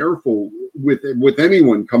be careful with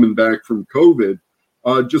anyone coming back from COVID,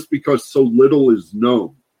 just because so little is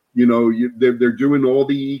known. They're doing all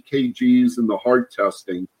the EKGs and the heart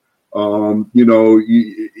testing. You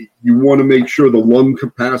want to make sure the lung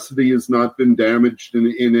capacity has not been damaged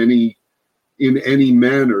in any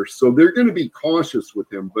manner. So they're going to be cautious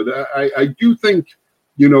with him. But I do think,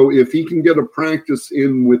 if he can get a practice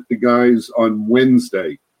in with the guys on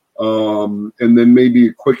Wednesday, and then maybe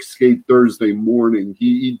a quick skate Thursday morning,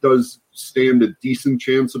 he does stand a decent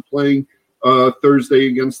chance of playing Thursday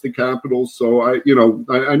against the Capitals. So I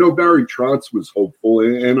know Barry Trotz was hopeful,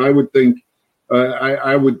 and I would think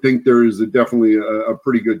there is definitely a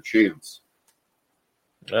pretty good chance.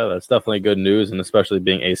 Yeah, that's definitely good news, and especially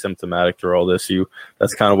being asymptomatic through all this,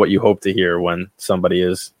 that's kind of what you hope to hear when somebody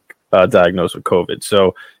is diagnosed with COVID.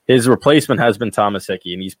 So his replacement has been Thomas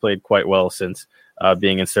Hickey, and he's played quite well since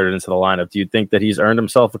being inserted into the lineup. Do you think that he's earned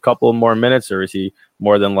himself a couple more minutes, or is he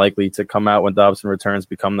more than likely to come out when Dobson returns,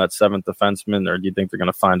 become that seventh defenseman, or do you think they're going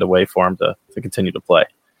to find a way for him to continue to play?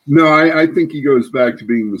 No, I think he goes back to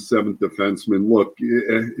being the seventh defenseman. Look,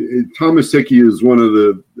 Thomas Hickey is one of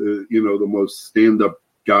the most stand-up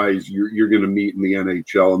guys you're going to meet in the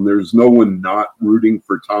NHL, and there's no one not rooting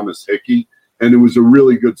for Thomas Hickey. And it was a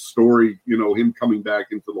really good story, him coming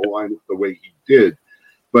back into the lineup the way he did.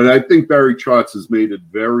 But I think Barry Trotz has made it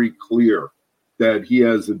very clear that he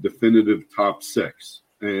has a definitive top six,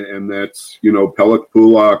 and that's Pelech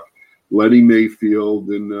Pulock, Letty Mayfield,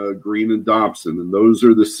 and Green and Dobson, and those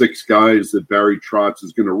are the six guys that Barry Trotz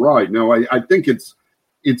is going to ride. Now, I think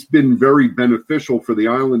it's been very beneficial for the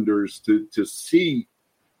Islanders to see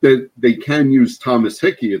that they can use Thomas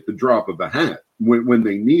Hickey at the drop of a hat when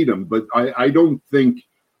they need him. But I don't think,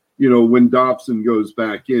 when Dobson goes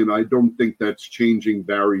back in, I don't think that's changing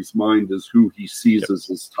Barry's mind as who he sees as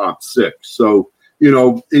his top six. So,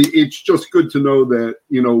 it's just good to know that,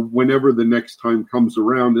 whenever the next time comes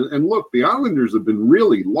around, and look, the Islanders have been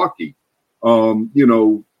really lucky,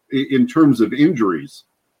 in terms of injuries.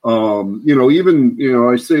 I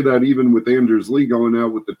say that even with Anders Lee going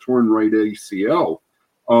out with the torn right ACL,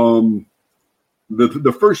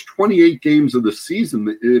 the first 28 games of the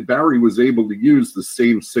season, Barry was able to use the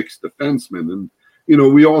same six defensemen. And,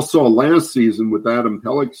 we all saw last season with Adam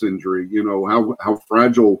Pelech's injury, how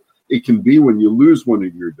fragile it can be when you lose one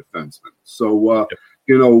of your defensemen. So,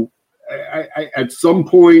 at some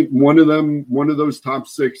point, one of those top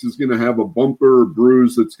six is going to have a bumper or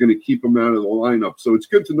bruise that's going to keep them out of the lineup. So it's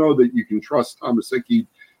good to know that you can trust Thomas Hickey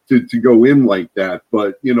to go in like that.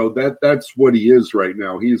 But, that's what he is right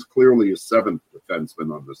now. He is clearly a seventh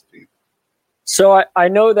defenseman on this team. So I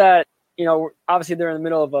know that, obviously they're in the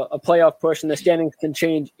middle of a playoff push and the standings can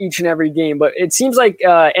change each and every game, but it seems like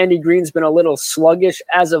Andy Green's been a little sluggish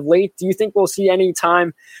as of late. Do you think we'll see any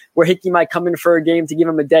time where Hickey might come in for a game to give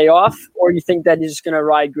him a day off, or do you think that he's just going to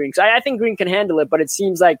ride Green? Because I think Green can handle it, but it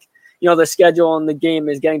seems like, the schedule and the game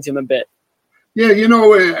is getting to him a bit. Yeah,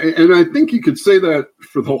 and I think you could say that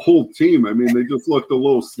for the whole team. I mean, they just looked a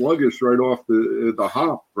little sluggish right off the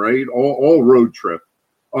hop, right? All road trip.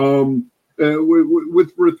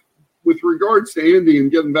 With regards to Andy and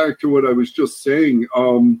getting back to what I was just saying,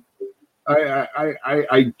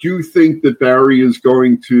 I do think that Barry is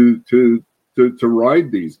going to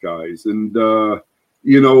ride these guys, and the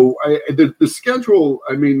schedule.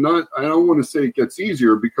 I mean, I don't want to say it gets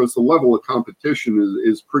easier because the level of competition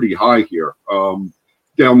is pretty high here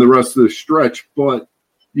down the rest of the stretch, but.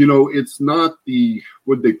 It's not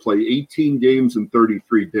would they play 18 games in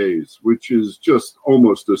 33 days, which is just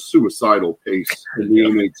almost a suicidal pace in the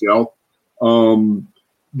NHL.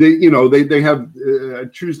 They have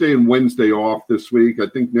Tuesday and Wednesday off this week. I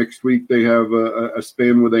think next week they have a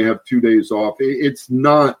span where they have 2 days off. It's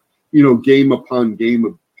not, game upon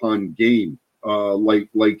game upon game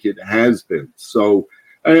like it has been. So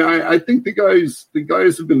I think the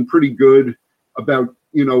guys have been pretty good about,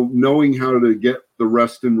 knowing how to get the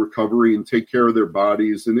rest and recovery and take care of their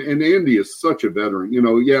bodies. And Andy is such a veteran.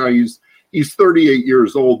 He's 38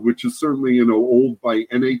 years old, which is certainly, old by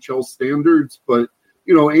NHL standards. But,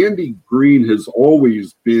 Andy Green has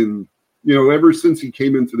always been, ever since he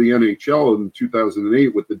came into the NHL in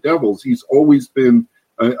 2008 with the Devils, he's always been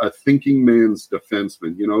a thinking man's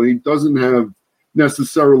defenseman. He doesn't have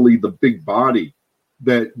necessarily the big body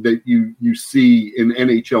that you see in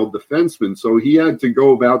NHL defensemen. So he had to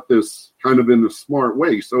go about this kind of in a smart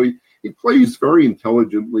way. So he plays very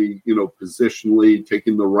intelligently, positionally,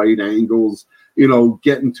 taking the right angles,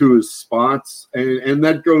 getting to his spots. And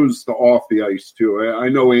that goes to off the ice too. I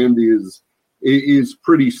know Andy is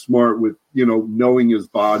pretty smart with, knowing his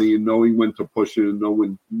body and knowing when to push it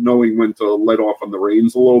and knowing when to let off on the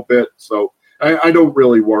reins a little bit. So I don't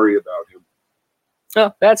really worry about him. Oh,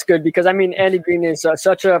 that's good because, Andy Green is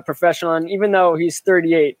such a professional, and even though he's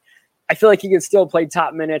 38, I feel like he could still play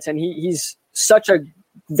top minutes, and he's such a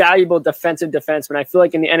valuable defensive defenseman. I feel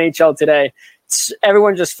like in the NHL today,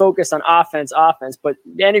 everyone just focused on offense, but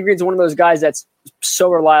Andy Green's one of those guys that's so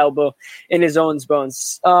reliable in his own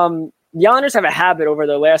bones. The Islanders have a habit over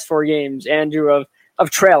their last 4 games, Andrew, of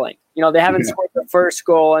trailing. They haven't scored the first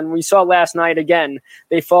goal, and we saw last night again.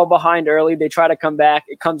 They fall behind early. They try to come back.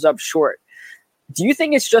 It comes up short. Do you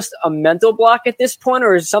think it's just a mental block at this point,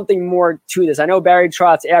 or is something more to this? I know Barry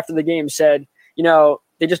Trotz after the game said,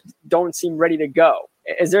 they just don't seem ready to go.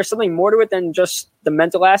 Is there something more to it than just the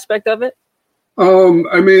mental aspect of it?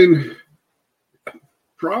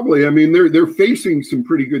 Probably. They're facing some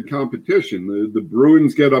pretty good competition. The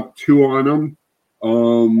Bruins get up 2 on them. I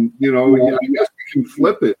guess you can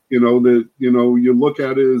flip it. You look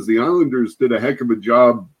at it as the Islanders did a heck of a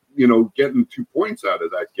job. Getting 2 points out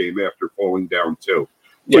of that game after falling down 2.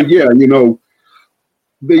 But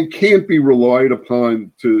they can't be relied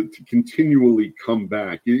upon to continually come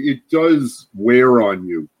back. It does wear on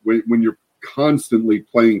you when you're constantly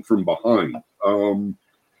playing from behind. And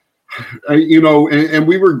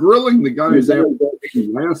we were grilling the guys after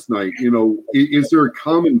last night. Is there a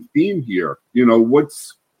common theme here?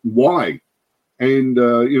 Why? And,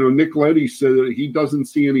 Nick Leddy said that he doesn't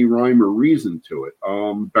see any rhyme or reason to it.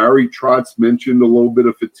 Barry Trotz mentioned a little bit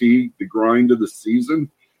of fatigue, the grind of the season.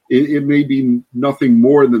 It may be nothing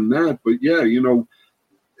more than that. But, the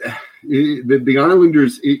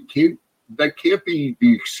Islanders, that can't be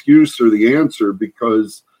the excuse or the answer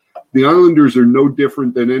because the Islanders are no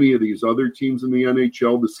different than any of these other teams in the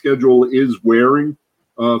NHL. The schedule is wearing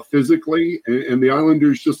physically, and the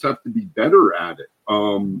Islanders just have to be better at it.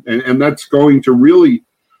 And that's going to really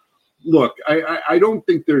look. I don't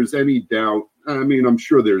think there's any doubt. I'm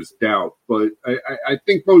sure there's doubt, but I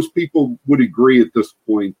think most people would agree at this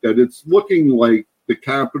point that it's looking like the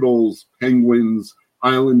Capitals, Penguins,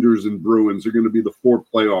 Islanders, and Bruins are going to be the 4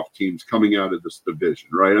 playoff teams coming out of this division,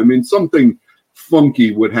 right? Something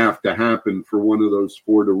funky would have to happen for one of those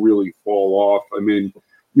 4 to really fall off.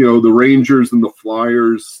 The Rangers and the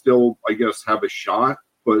Flyers still, I guess, have a shot,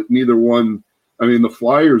 but neither one. The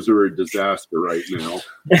Flyers are a disaster right now.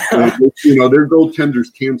 Their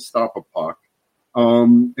goaltenders can't stop a puck.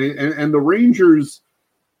 And the Rangers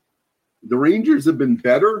have been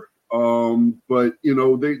better. But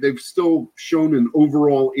they've still shown an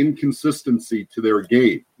overall inconsistency to their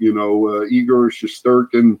game. Igor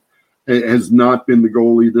Shesterkin has not been the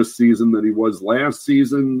goalie this season that he was last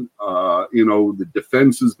season. The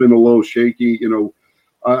defense has been a little shaky.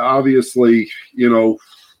 Obviously, Mika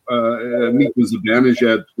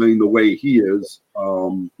Zibanejad playing the way he is,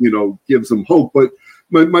 gives him hope. But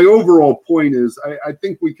my overall point is I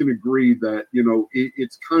think we can agree that,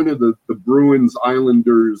 it's kind of the Bruins,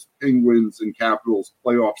 Islanders, Penguins, and Capitals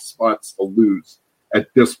playoff spots to lose at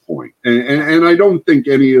this point. And I don't think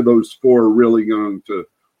any of those four are really going to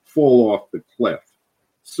fall off the cliff.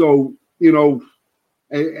 So,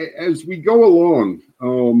 as we go along,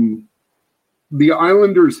 the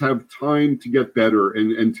Islanders have time to get better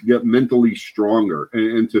and to get mentally stronger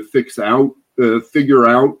and to figure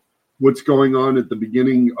out what's going on at the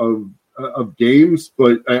beginning of games.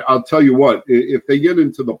 But I'll tell you what, if they get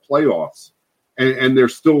into the playoffs and they're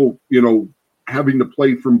still, having to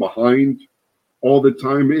play from behind all the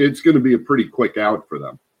time, it's going to be a pretty quick out for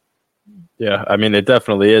them. Yeah, I mean, it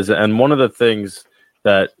definitely is. And one of the things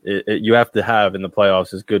that you have to have in the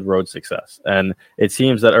playoffs is good road success. And it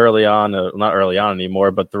seems that early on, not early on anymore,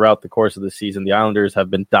 but throughout the course of the season, the Islanders have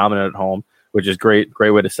been dominant at home, which is great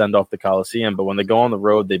way to send off the Coliseum. But when they go on the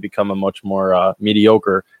road, they become a much more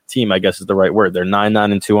mediocre team, I guess is the right word. They're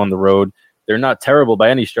 9-2 on the road. They're not terrible by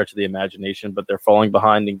any stretch of the imagination, but they're falling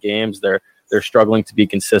behind in games. They're struggling to be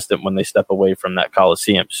consistent when they step away from that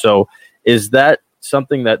Coliseum. So is that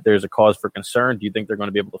something that there's a cause for concern? Do you think they're going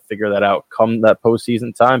to be able to figure that out come that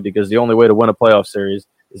postseason time? Because the only way to win a playoff series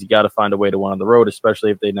is you got to find a way to win on the road,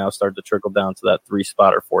 especially if they now start to trickle down to that 3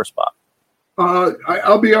 spot or 4 spot.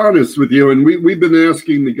 I'll be honest with you, and we've been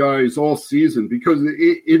asking the guys all season because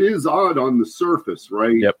it is odd on the surface,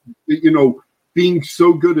 right? Yep. Being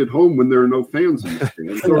so good at home when there are no fans in the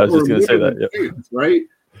stands. I was just going to say that. Yep. Fans, right?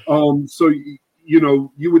 So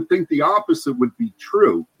you would think the opposite would be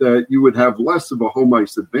true, that you would have less of a home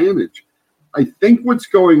ice advantage. I think what's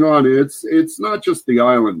going on, it's not just the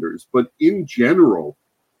Islanders, but in general,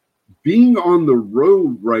 being on the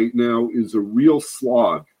road right now is a real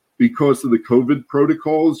slog because of the COVID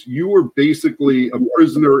protocols. You are basically a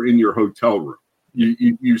prisoner in your hotel room.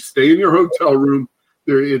 You stay in your hotel room.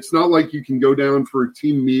 It's not like you can go down for a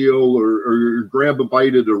team meal or grab a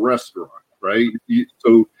bite at a restaurant, right?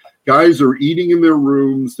 So guys are eating in their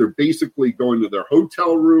rooms. They're basically going to their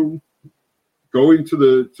hotel room, going to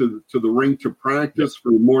the rink to practice for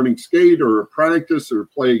a morning skate or a practice or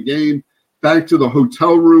play a game, back to the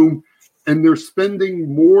hotel room. And they're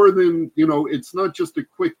spending more than, it's not just a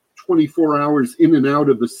quick 24 hours in and out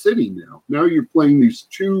of the city now. Now you're playing these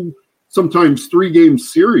 2, sometimes 3-game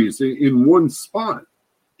series in one spot.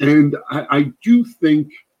 And I do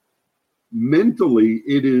think mentally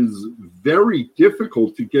it is very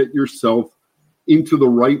difficult to get yourself into the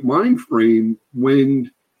right mind frame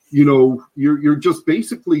when you're just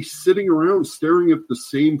basically sitting around staring at the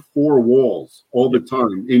same 4 walls all the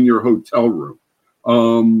time in your hotel room.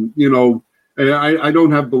 I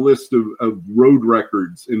don't have the list of road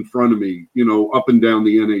records in front of me, up and down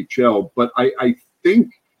the NHL, but I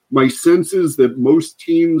think my sense is that most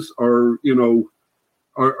teams are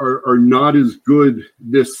not as good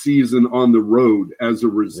this season on the road as a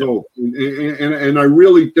result. And I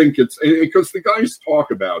really think it's because the guys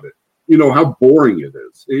talk about it, how boring it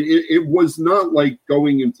is. It was not like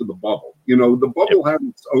going into the bubble. The bubble had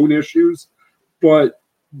its own issues, but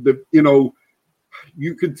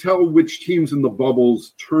you could tell which teams in the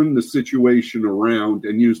bubbles turned the situation around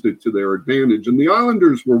and used it to their advantage. And the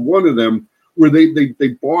Islanders were one of them, where they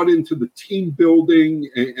bought into the team building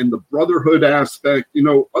and the brotherhood aspect.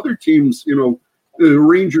 Other teams, the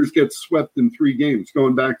Rangers get swept in 3 games,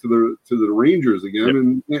 going back to the Rangers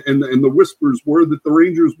again. And the whispers were that the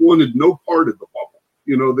Rangers wanted no part of the bubble,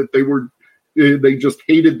 that they just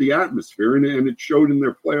hated the atmosphere, and it showed in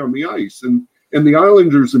their play on the ice. And the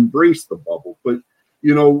Islanders embraced the bubble. But,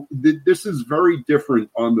 this is very different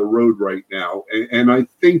on the road right now. And I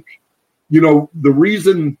think, the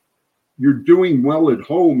reason you're doing well at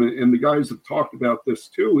home, and the guys have talked about this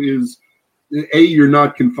too, is you're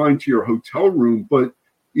not confined to your hotel room, but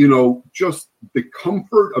just the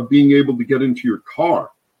comfort of being able to get into your car.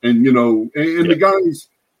 And the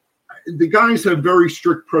guys have very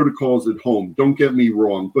strict protocols at home, don't get me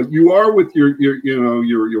wrong, but you are with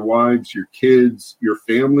your wives, your kids, your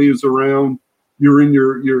family is around, you're in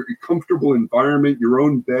your comfortable environment, your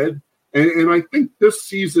own bed. And I think this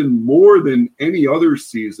season, more than any other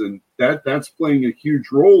season, that's playing a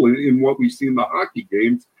huge role in what we see in the hockey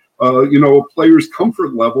games, a player's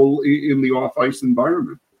comfort level in the off-ice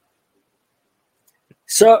environment.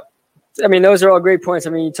 So I mean, those are all great points. I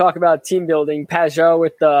mean, you talk about team building, Pajot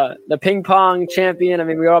with the ping pong champion. I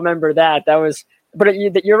mean, we all remember that. But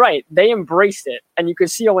you're right. They embraced it. And you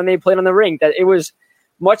could see when they played on the rink that it was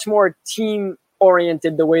much more team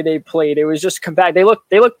oriented the way they played. It was just compact. They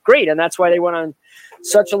looked great. And that's why they went on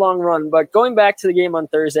such a long run. But going back to the game on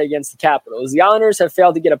Thursday against the Capitals, the Islanders have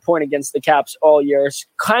failed to get a point against the Caps all year. It's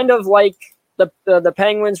kind of like the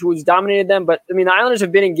Penguins, who's dominated them. But, I mean, the Islanders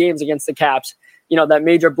have been in games against the Caps. You know, that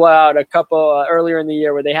major blowout a couple earlier in the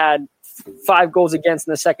year where they had 5 goals against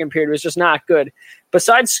in the second period was just not good.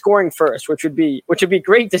 Besides scoring first, which would be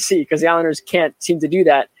great to see because the Islanders can't seem to do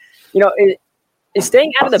that. You know, is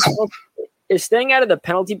staying out of the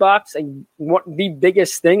penalty box the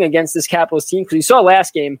biggest thing against this Capitals team? Because you saw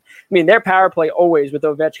last game, I mean, their power play always with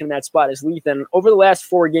Ovechkin in that spot is lethal. And over the last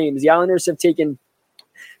 4 games, the Islanders have taken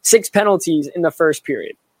 6 penalties in the first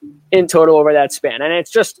period in total over that span. And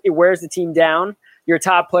it wears the team down. Your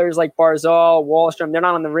top players like Barzal, Wallstrom, they're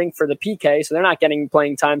not on the rink for the PK, so they're not getting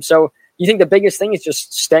playing time. So you think the biggest thing is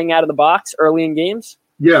just staying out of the box early in games?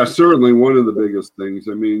 Yeah, certainly one of the biggest things.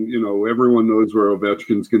 I mean, you know, everyone knows where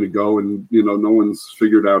Ovechkin's going to go, and, you know, no one's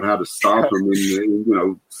figured out how to stop him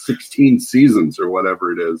in 16 seasons or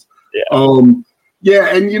whatever it is. Yeah.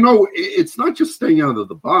 Yeah, and, you know, it's not just staying out of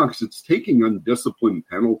the box. It's taking undisciplined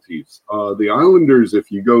penalties. The Islanders,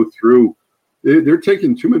 if you go through, they're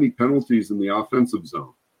taking too many penalties in the offensive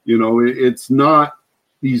zone. You know, it's not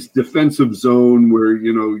these defensive zone where,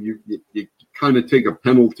 you know, you kind of take a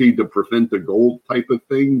penalty to prevent a goal type of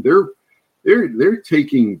thing. They're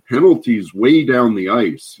taking penalties way down the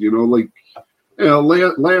ice. You know, like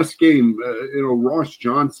last game, Ross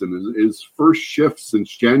Johnson, his first shift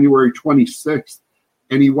since January 26th,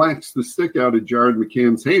 and he whacks the stick out of Jared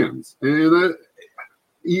McCann's hands. And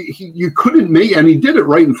you couldn't make, and he did it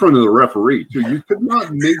right in front of the referee, too. You could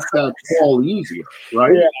not make that call easier,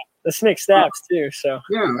 right? Yeah, the Nick Stabs, too. So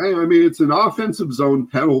yeah, I mean, it's an offensive zone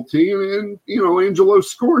penalty, and you know, Angelo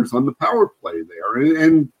scores on the power play there.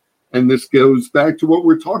 And this goes back to what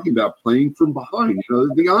we're talking about, playing from behind. You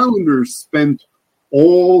know, the Islanders spent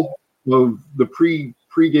all of the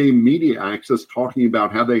pre-game media access talking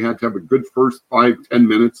about how they had to have a good first 5-10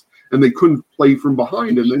 minutes, and they couldn't play from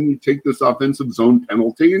behind. And then you take this offensive zone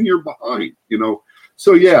penalty and you're behind, you know?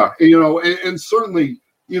 So yeah, you know, and certainly,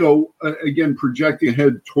 you know, again, projecting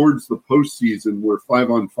ahead towards the postseason where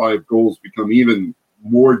 5-on-5 goals become even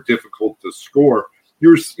more difficult to score,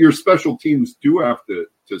 your special teams do have to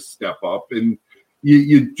step up, and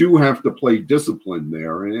you do have to play discipline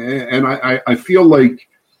there. And I feel like,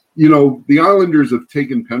 you know, the Islanders have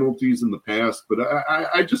taken penalties in the past, but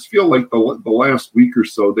I just feel like the last week or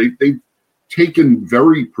so, they've taken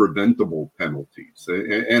very preventable penalties.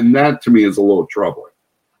 And that, to me, is a little troubling.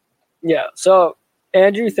 Yeah. So,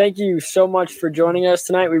 Andrew, thank you so much for joining us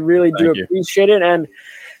tonight. We really do appreciate it. And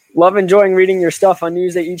love enjoying reading your stuff on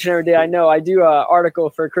Newsday each and every day. I know I do an article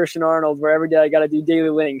for Christian Arnold where every day I got to do daily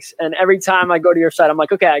links. And every time I go to your site, I'm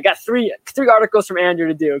like, okay, I got three articles from Andrew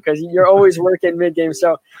to do because you're always working mid-game.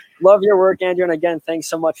 So love your work, Andrew. And again, thanks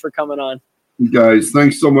so much for coming on. Guys,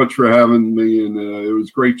 thanks so much for having me. And it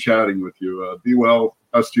was great chatting with you. Be well.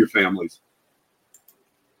 Best to your families.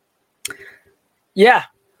 Yeah.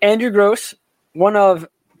 Andrew Gross, one of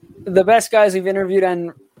the best guys we've interviewed,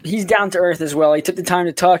 and he's down to earth as well. He took the time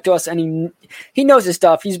to talk to us, and he knows his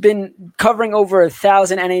stuff. He's been covering over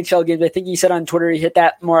 1,000 NHL games. I think he said on Twitter he hit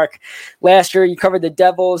that mark last year. He covered the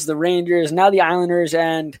Devils, the Rangers, now the Islanders,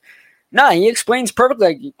 and he explains perfectly.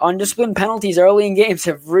 Like, undisciplined penalties early in games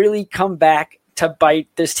have really come back to bite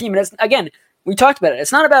this team. And again, we talked about it.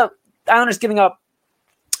 It's not about the Islanders giving up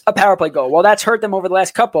a power play goal. Well, that's hurt them over the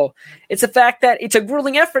last couple. It's the fact that it's a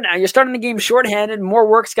grueling effort now. You're starting the game shorthanded. More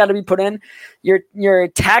work's got to be put in. You're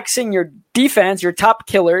taxing your defense, your top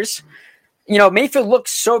killers. You know, Mayfield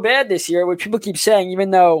looks so bad this year, which people keep saying, even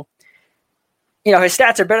though, you know, his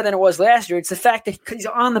stats are better than it was last year. It's the fact that he's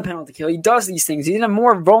on the penalty kill. He does these things. He's in a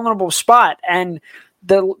more vulnerable spot. And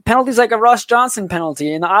the penalties like a Ross Johnson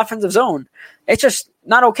penalty in the offensive zone, it's just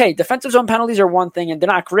not okay. Defensive zone penalties are one thing, and they're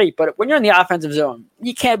not great. But when you're in the offensive zone,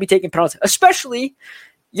 you can't be taking penalties, especially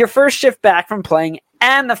your first shift back from playing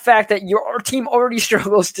and the fact that your team already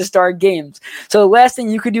struggles to start games. So the last thing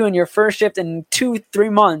you could do in your first shift in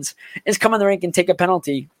 2-3 months is come on the rink and take a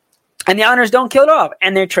penalty. And the Islanders don't kill it off,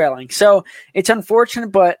 and they're trailing. So it's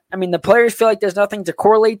unfortunate, but, I mean, the players feel like there's nothing to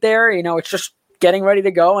correlate there. You know, it's just getting ready to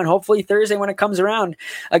go, and hopefully Thursday when it comes around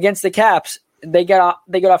against the Caps, they get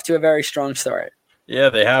off to a very strong start. Yeah,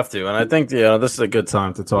 they have to. And I think, you know, this is a good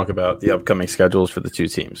time to talk about the upcoming schedules for the two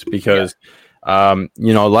teams because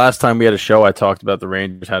Last time we had a show, I talked about the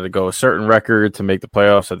Rangers had to go a certain record to make the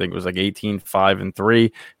playoffs. I think it was like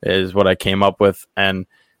 18-5-3 is what I came up with. And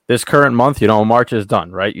this current month, March is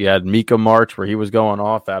done, right? You had Mika March where he was going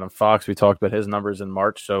off. Adam Fox, we talked about his numbers in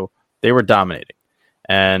March. So they were dominating.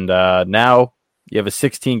 And now you have a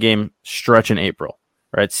 16-game stretch in April,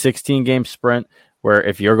 right? 16-game sprint where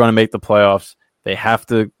if you're going to make the playoffs, they have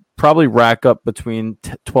to probably rack up between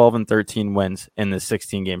 12 and 13 wins in this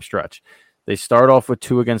 16-game stretch. They start off with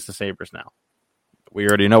 2 against the Sabres now. We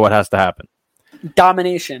already know what has to happen.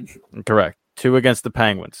 Domination. Correct. 2 against the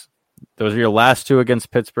Penguins. Those are your last 2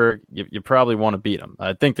 against Pittsburgh. You probably want to beat them.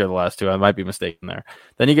 I think they're the last 2. I might be mistaken there.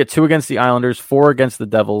 Then you get 2 against the Islanders, 4 against the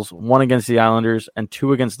Devils, 1 against the Islanders, and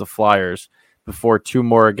 2 against the Flyers before 2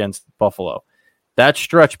 more against Buffalo. That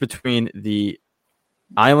stretch between the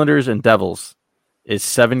Islanders and Devils is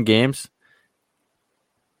 7 games.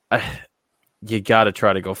 You got to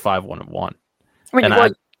try to go 5-1-1.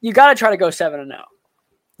 You got to try to go 7-0.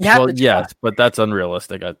 Yes, but that's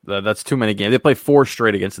unrealistic. That's too many games. They play 4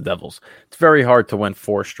 straight against the Devils. It's very hard to win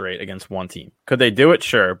 4 straight against one team. Could they do it?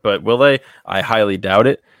 Sure, but will they? I highly doubt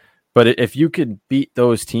it. But if you could beat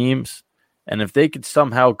those teams, and if they could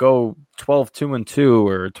somehow go 12-2-2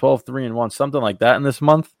 or 12-3-1, something like that in this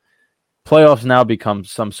month, playoffs now become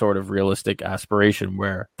some sort of realistic aspiration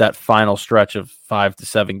where that final stretch of 5 to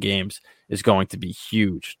 7 games is going to be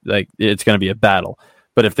huge. Like it's going to be a battle.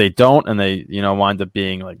 But if they don't and they, wind up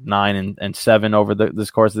being like 9-7 over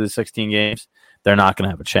this course of the 16 games, they're not going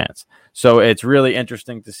to have a chance. So it's really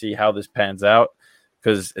interesting to see how this pans out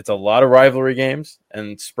because it's a lot of rivalry games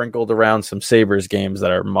and sprinkled around some Sabres games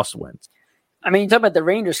that are must wins. I mean, you talk about the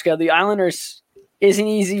Rangers scale. The Islanders isn't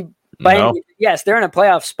easy. Yes, they're in a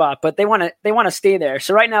playoff spot, but they want to stay there.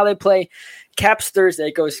 So right now they play Caps Thursday.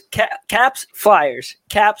 It goes Caps, Flyers,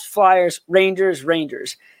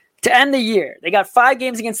 Rangers. To end the year, they got 5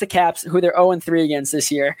 games against the Caps, who they're 0-3 against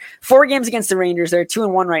this year. 4 games against the Rangers, they're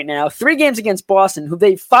 2-1 right now. 3 games against Boston, who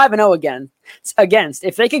they 5-0 against.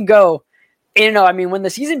 If they could go 8-0, I mean, when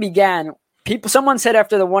the season began, someone said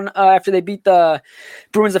after they beat the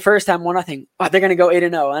Bruins the first time 1-0, they're going to go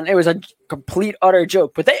 8-0, and it was a complete utter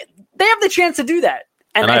joke. But they have the chance to do that,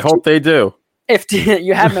 and I hope they do. If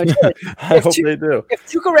you have no choice, I hope they do.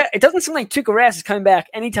 It doesn't seem like Tuukka Rask is coming back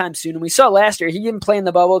anytime soon. And we saw last year he didn't play in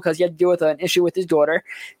the bubble because he had to deal with an issue with his daughter.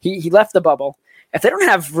 He left the bubble. If they don't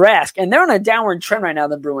have Rask, and they're on a downward trend right now,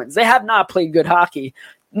 the Bruins, they have not played good hockey.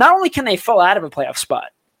 Not only can they fall out of a playoff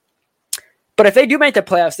spot, but if they do make the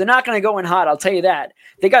playoffs, they're not going to go in hot. I'll tell you that.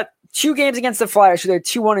 They got 2 games against the Flyers, who they're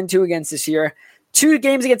 2-1-2 against this year. 2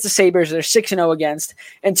 games against the Sabres, they're 6-0 against,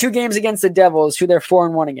 and 2 games against the Devils, who they're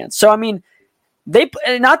 4-1 against. So I mean.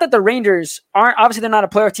 Not that the Rangers aren't, obviously they're not a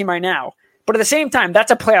playoff team right now, but at the same time, that's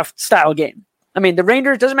a playoff style game. I mean, the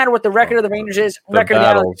Rangers, doesn't matter what the record of the Rangers is, the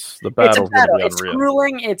battles, it's a battle. It's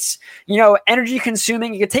grueling. It's, energy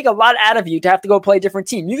consuming. It could take a lot out of you to have to go play a different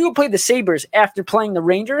team. You can go play the Sabres after playing the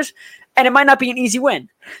Rangers, and it might not be an easy win.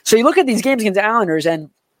 So you look at these games against the Islanders, and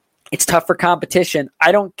it's tough for competition.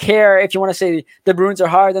 I don't care if you want to say the Bruins are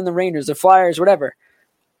harder than the Rangers, the Flyers, whatever.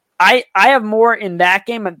 I have more in that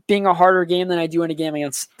game being a harder game than I do in a game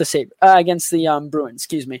against the Bruins.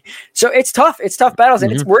 Excuse me. So it's tough. It's tough battles,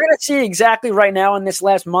 and we're going to see exactly right now in this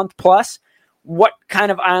last month plus what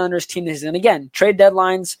kind of Islanders team this is. And again, trade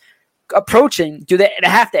deadlines approaching. Do they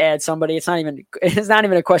have to add somebody? It's not even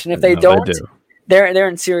a question. If they don't, they're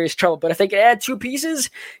in serious trouble. But if they could add 2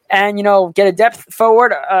 pieces and get a depth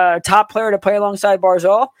forward, top player to play alongside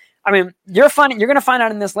Barzal, I mean, you're going to find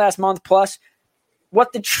out in this last month plus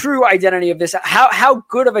what the true identity of this, how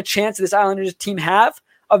good of a chance this Islanders team have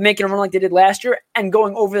of making a run like they did last year and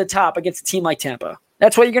going over the top against a team like Tampa.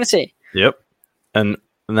 That's what you're going to see. Yep. And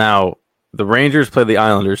now the Rangers play the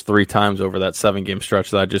Islanders 3 times over that 7-game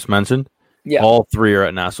stretch that I just mentioned. Yeah. All 3 are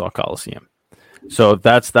at Nassau Coliseum. So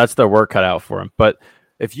that's their work cut out for them. But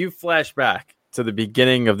if you flash back to the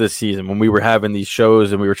beginning of this season when we were having these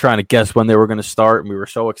shows and we were trying to guess when they were going to start and we were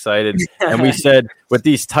so excited and we said with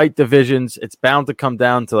these tight divisions it's bound to come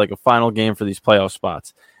down to like a final game for these playoff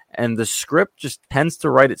spots, and the script just tends to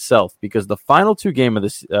write itself because the final 2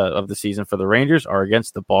 games of the season for the Rangers are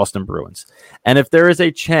against the Boston Bruins. And if the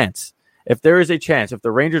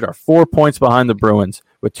Rangers are 4 points behind the Bruins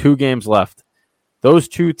with 2 games left, those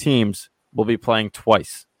 2 teams will be playing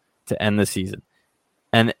twice to end the season.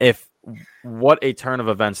 And what a turn of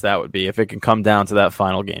events that would be if it can come down to that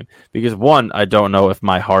final game. Because 1, I don't know if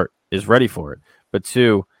my heart is ready for it. But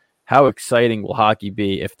 2, how exciting will hockey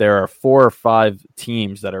be if there are 4 or 5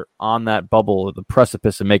 teams that are on that bubble of the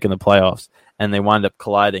precipice of making the playoffs and they wind up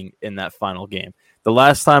colliding in that final game. The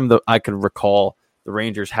last time that I could recall the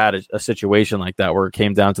Rangers had a situation like that where it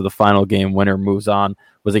came down to the final game, winner moves on,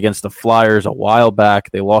 was against the Flyers a while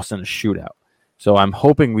back. They lost in a shootout. So I'm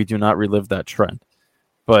hoping we do not relive that trend.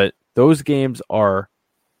 But those games are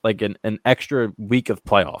like an extra week of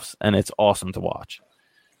playoffs, and it's awesome to watch.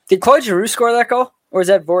 Did Claude Giroux score that goal? Or is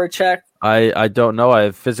that Voracek? I don't know.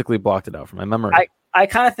 I physically blocked it out from my memory. I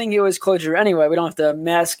kind of think it was Claude Giroux. Anyway, we don't have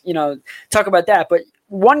to talk about that. But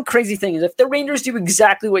one crazy thing is if the Rangers do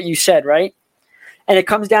exactly what you said, right? And it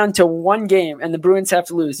comes down to one game and the Bruins have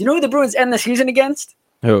to lose. You know who the Bruins end the season against?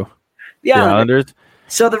 Who? The Islanders.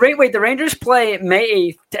 So the Rangers play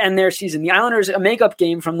May 8th to end their season. The Islanders, a makeup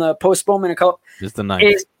game from the postponement is the 9th.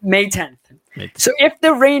 Is May 10th. So if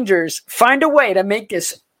the Rangers find a way to make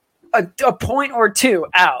this a point or two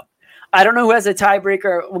out, I don't know who has a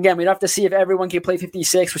tiebreaker. Again, we'd have to see if everyone can play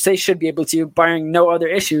 56, which they should be able to, barring no other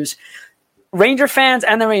issues. Ranger fans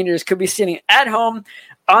and the Rangers could be sitting at home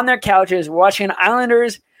on their couches watching an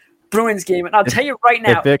Islanders-Bruins game. And I'll tell you right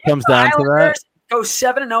now, if it comes down to that, go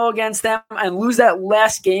 7-0 against them and lose that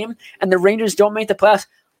last game, and the Rangers don't make the playoffs,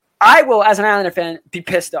 I will, as an Islander fan, be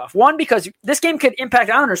pissed off. One, because this game could impact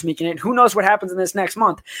Islanders making it. Who knows what happens in this next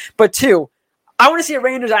month? But two, I want to see a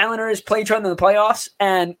Rangers-Islanders play each other in the playoffs,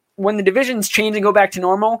 and when the divisions change and go back to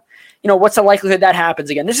normal, what's the likelihood that happens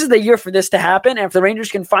again? This is the year for this to happen, and if the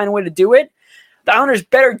Rangers can find a way to do it, the Islanders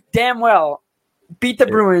better damn well beat the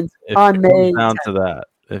Bruins on May 10th.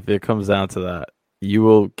 If it comes down to that, you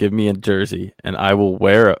will give me a jersey, and I will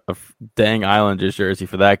wear a dang Islanders jersey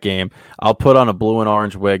for that game. I'll put on a blue and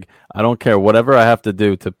orange wig. I don't care. Whatever I have to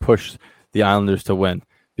do to push the Islanders to win,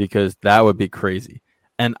 because that would be crazy.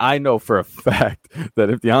 And I know for a fact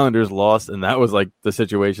that if the Islanders lost and that was like the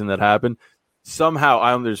situation that happened, somehow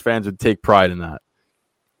Islanders fans would take pride in that.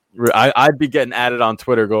 I'd be getting added on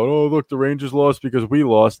Twitter going, oh, look, the Rangers lost because we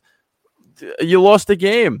lost. You lost the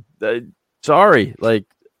game. Sorry. Like,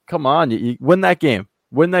 come on. You win that game.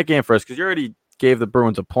 Win that game for us, because you already gave the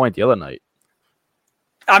Bruins a point the other night.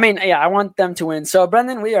 I mean, yeah, I want them to win. So,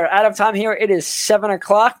 Brendan, we are out of time here. It is 7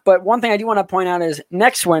 o'clock. But one thing I do want to point out is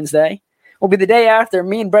next Wednesday will be the day after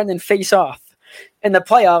me and Brendan face off in the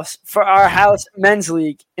playoffs for our house men's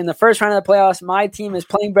league. In the first round of the playoffs, my team is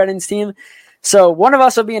playing Brendan's team. So one of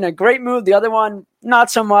us will be in a great mood. The other one,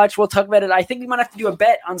 not so much. We'll talk about it. I think we might have to do a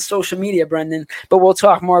bet on social media, Brendan, but we'll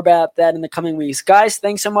talk more about that in the coming weeks. Guys,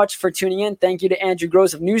 thanks so much for tuning in. Thank you to Andrew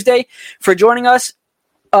Gross of Newsday for joining us.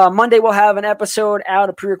 Monday, we'll have an episode out,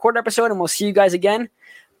 a pre-recorded episode, and we'll see you guys again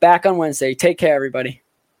back on Wednesday. Take care, everybody.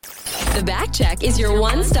 The Backcheck is your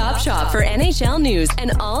one-stop shop for NHL news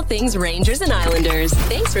and all things Rangers and Islanders.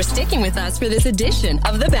 Thanks for sticking with us for this edition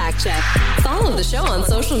of The Backcheck. Follow the show on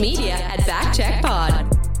social media at Backcheck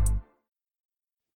Pod.